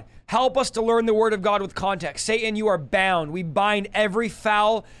of God. Help us to learn the word of God with context. Satan, you are bound. We bind every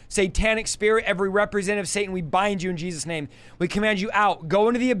foul satanic spirit, every representative of Satan. We bind you in Jesus' name. We command you out. Go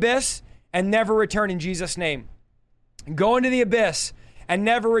into the abyss and never return in Jesus' name. Go into the abyss and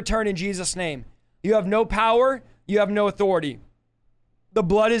never return in Jesus' name. You have no power. You have no authority. The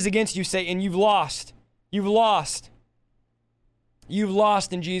blood is against you, Satan. You've lost. You've lost. You've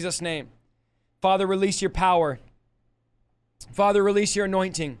lost in Jesus' name. Father, release your power. Father, release your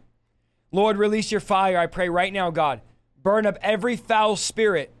anointing. Lord, release your fire, I pray right now, God. Burn up every foul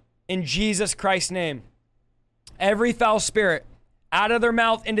spirit in Jesus Christ's name. Every foul spirit, out of their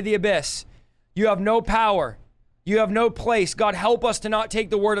mouth into the abyss. You have no power. You have no place. God, help us to not take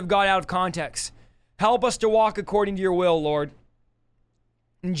the word of God out of context. Help us to walk according to your will, Lord.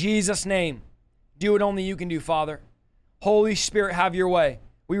 In Jesus' name, do what only you can do, Father. Holy Spirit, have your way.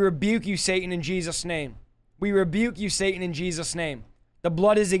 We rebuke you, Satan, in Jesus' name. We rebuke you, Satan, in Jesus' name. The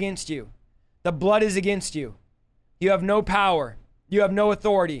blood is against you. The blood is against you. You have no power. You have no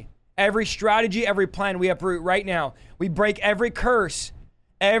authority. Every strategy, every plan we uproot right now. We break every curse.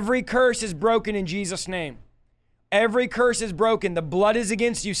 Every curse is broken in Jesus' name. Every curse is broken. The blood is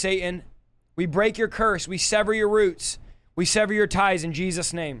against you, Satan. We break your curse. We sever your roots. We sever your ties in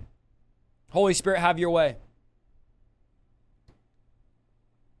Jesus' name. Holy Spirit, have your way.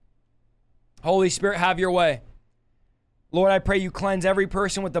 Holy Spirit, have your way. Lord, I pray you cleanse every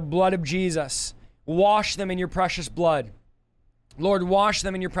person with the blood of Jesus. Wash them in your precious blood. Lord, wash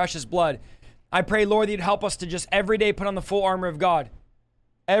them in your precious blood. I pray, Lord, that you'd help us to just every day put on the full armor of God.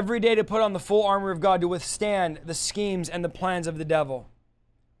 Every day to put on the full armor of God to withstand the schemes and the plans of the devil.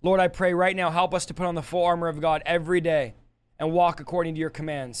 Lord, I pray right now, help us to put on the full armor of God every day and walk according to your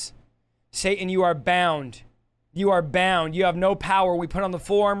commands. Satan, you are bound. You are bound. You have no power. We put on the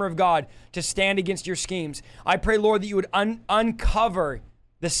full armor of God to stand against your schemes. I pray, Lord, that you would uncover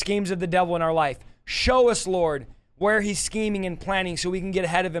the schemes of the devil in our life. Show us, Lord, where he's scheming and planning so we can get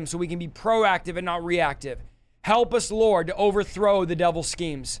ahead of him, so we can be proactive and not reactive. Help us, Lord, to overthrow the devil's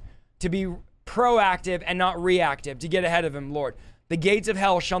schemes, to be proactive and not reactive, to get ahead of him, Lord. The gates of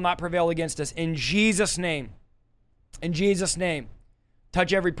hell shall not prevail against us. In Jesus' name. In Jesus' name.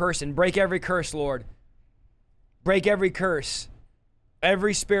 Touch every person. Break every curse, Lord. Break every curse.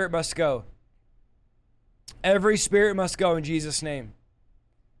 Every spirit must go. Every spirit must go in Jesus' name.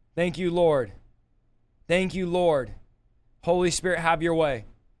 Thank you, Lord. Thank you, Lord. Holy Spirit, have your way.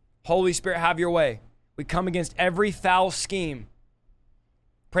 Holy Spirit, have your way. We come against every foul scheme.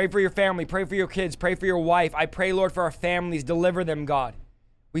 Pray for your family. Pray for your kids. Pray for your wife. I pray, Lord, for our families. Deliver them, God.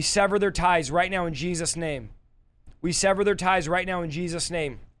 We sever their ties right now in Jesus' name. We sever their ties right now in Jesus'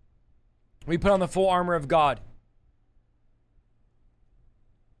 name. We put on the full armor of God.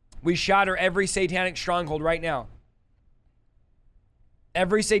 We shatter every satanic stronghold right now.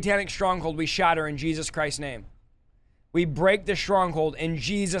 Every satanic stronghold we shatter in Jesus Christ's name. We break the stronghold in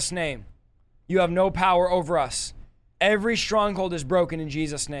Jesus' name. You have no power over us. Every stronghold is broken in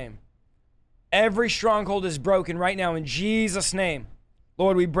Jesus' name. Every stronghold is broken right now in Jesus' name.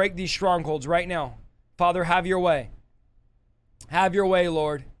 Lord, we break these strongholds right now. Father, have your way. Have your way,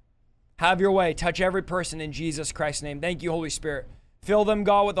 Lord. Have your way. Touch every person in Jesus Christ's name. Thank you, Holy Spirit. Fill them,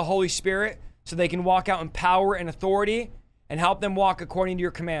 God, with the Holy Spirit so they can walk out in power and authority and help them walk according to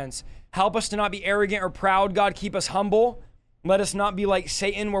your commands. Help us to not be arrogant or proud, God. Keep us humble. Let us not be like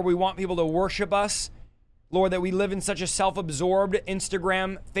Satan, where we want people to worship us. Lord, that we live in such a self-absorbed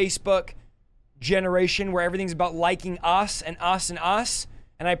Instagram, Facebook generation where everything's about liking us and us and us.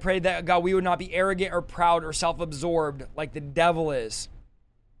 And I pray that, God, we would not be arrogant or proud or self-absorbed like the devil is.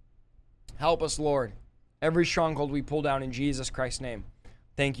 Help us, Lord. Every stronghold we pull down in Jesus Christ's name.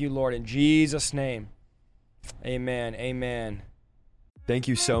 Thank you, Lord, in Jesus' name. Amen. Amen. Thank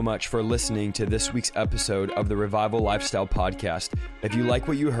you so much for listening to this week's episode of the Revival Lifestyle Podcast. If you like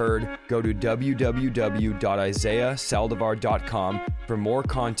what you heard, go to www.isaiahsaldivar.com for more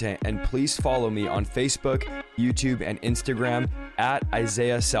content, and please follow me on Facebook, YouTube, and Instagram at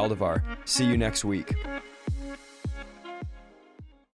Isaiah Saldivar. See you next week.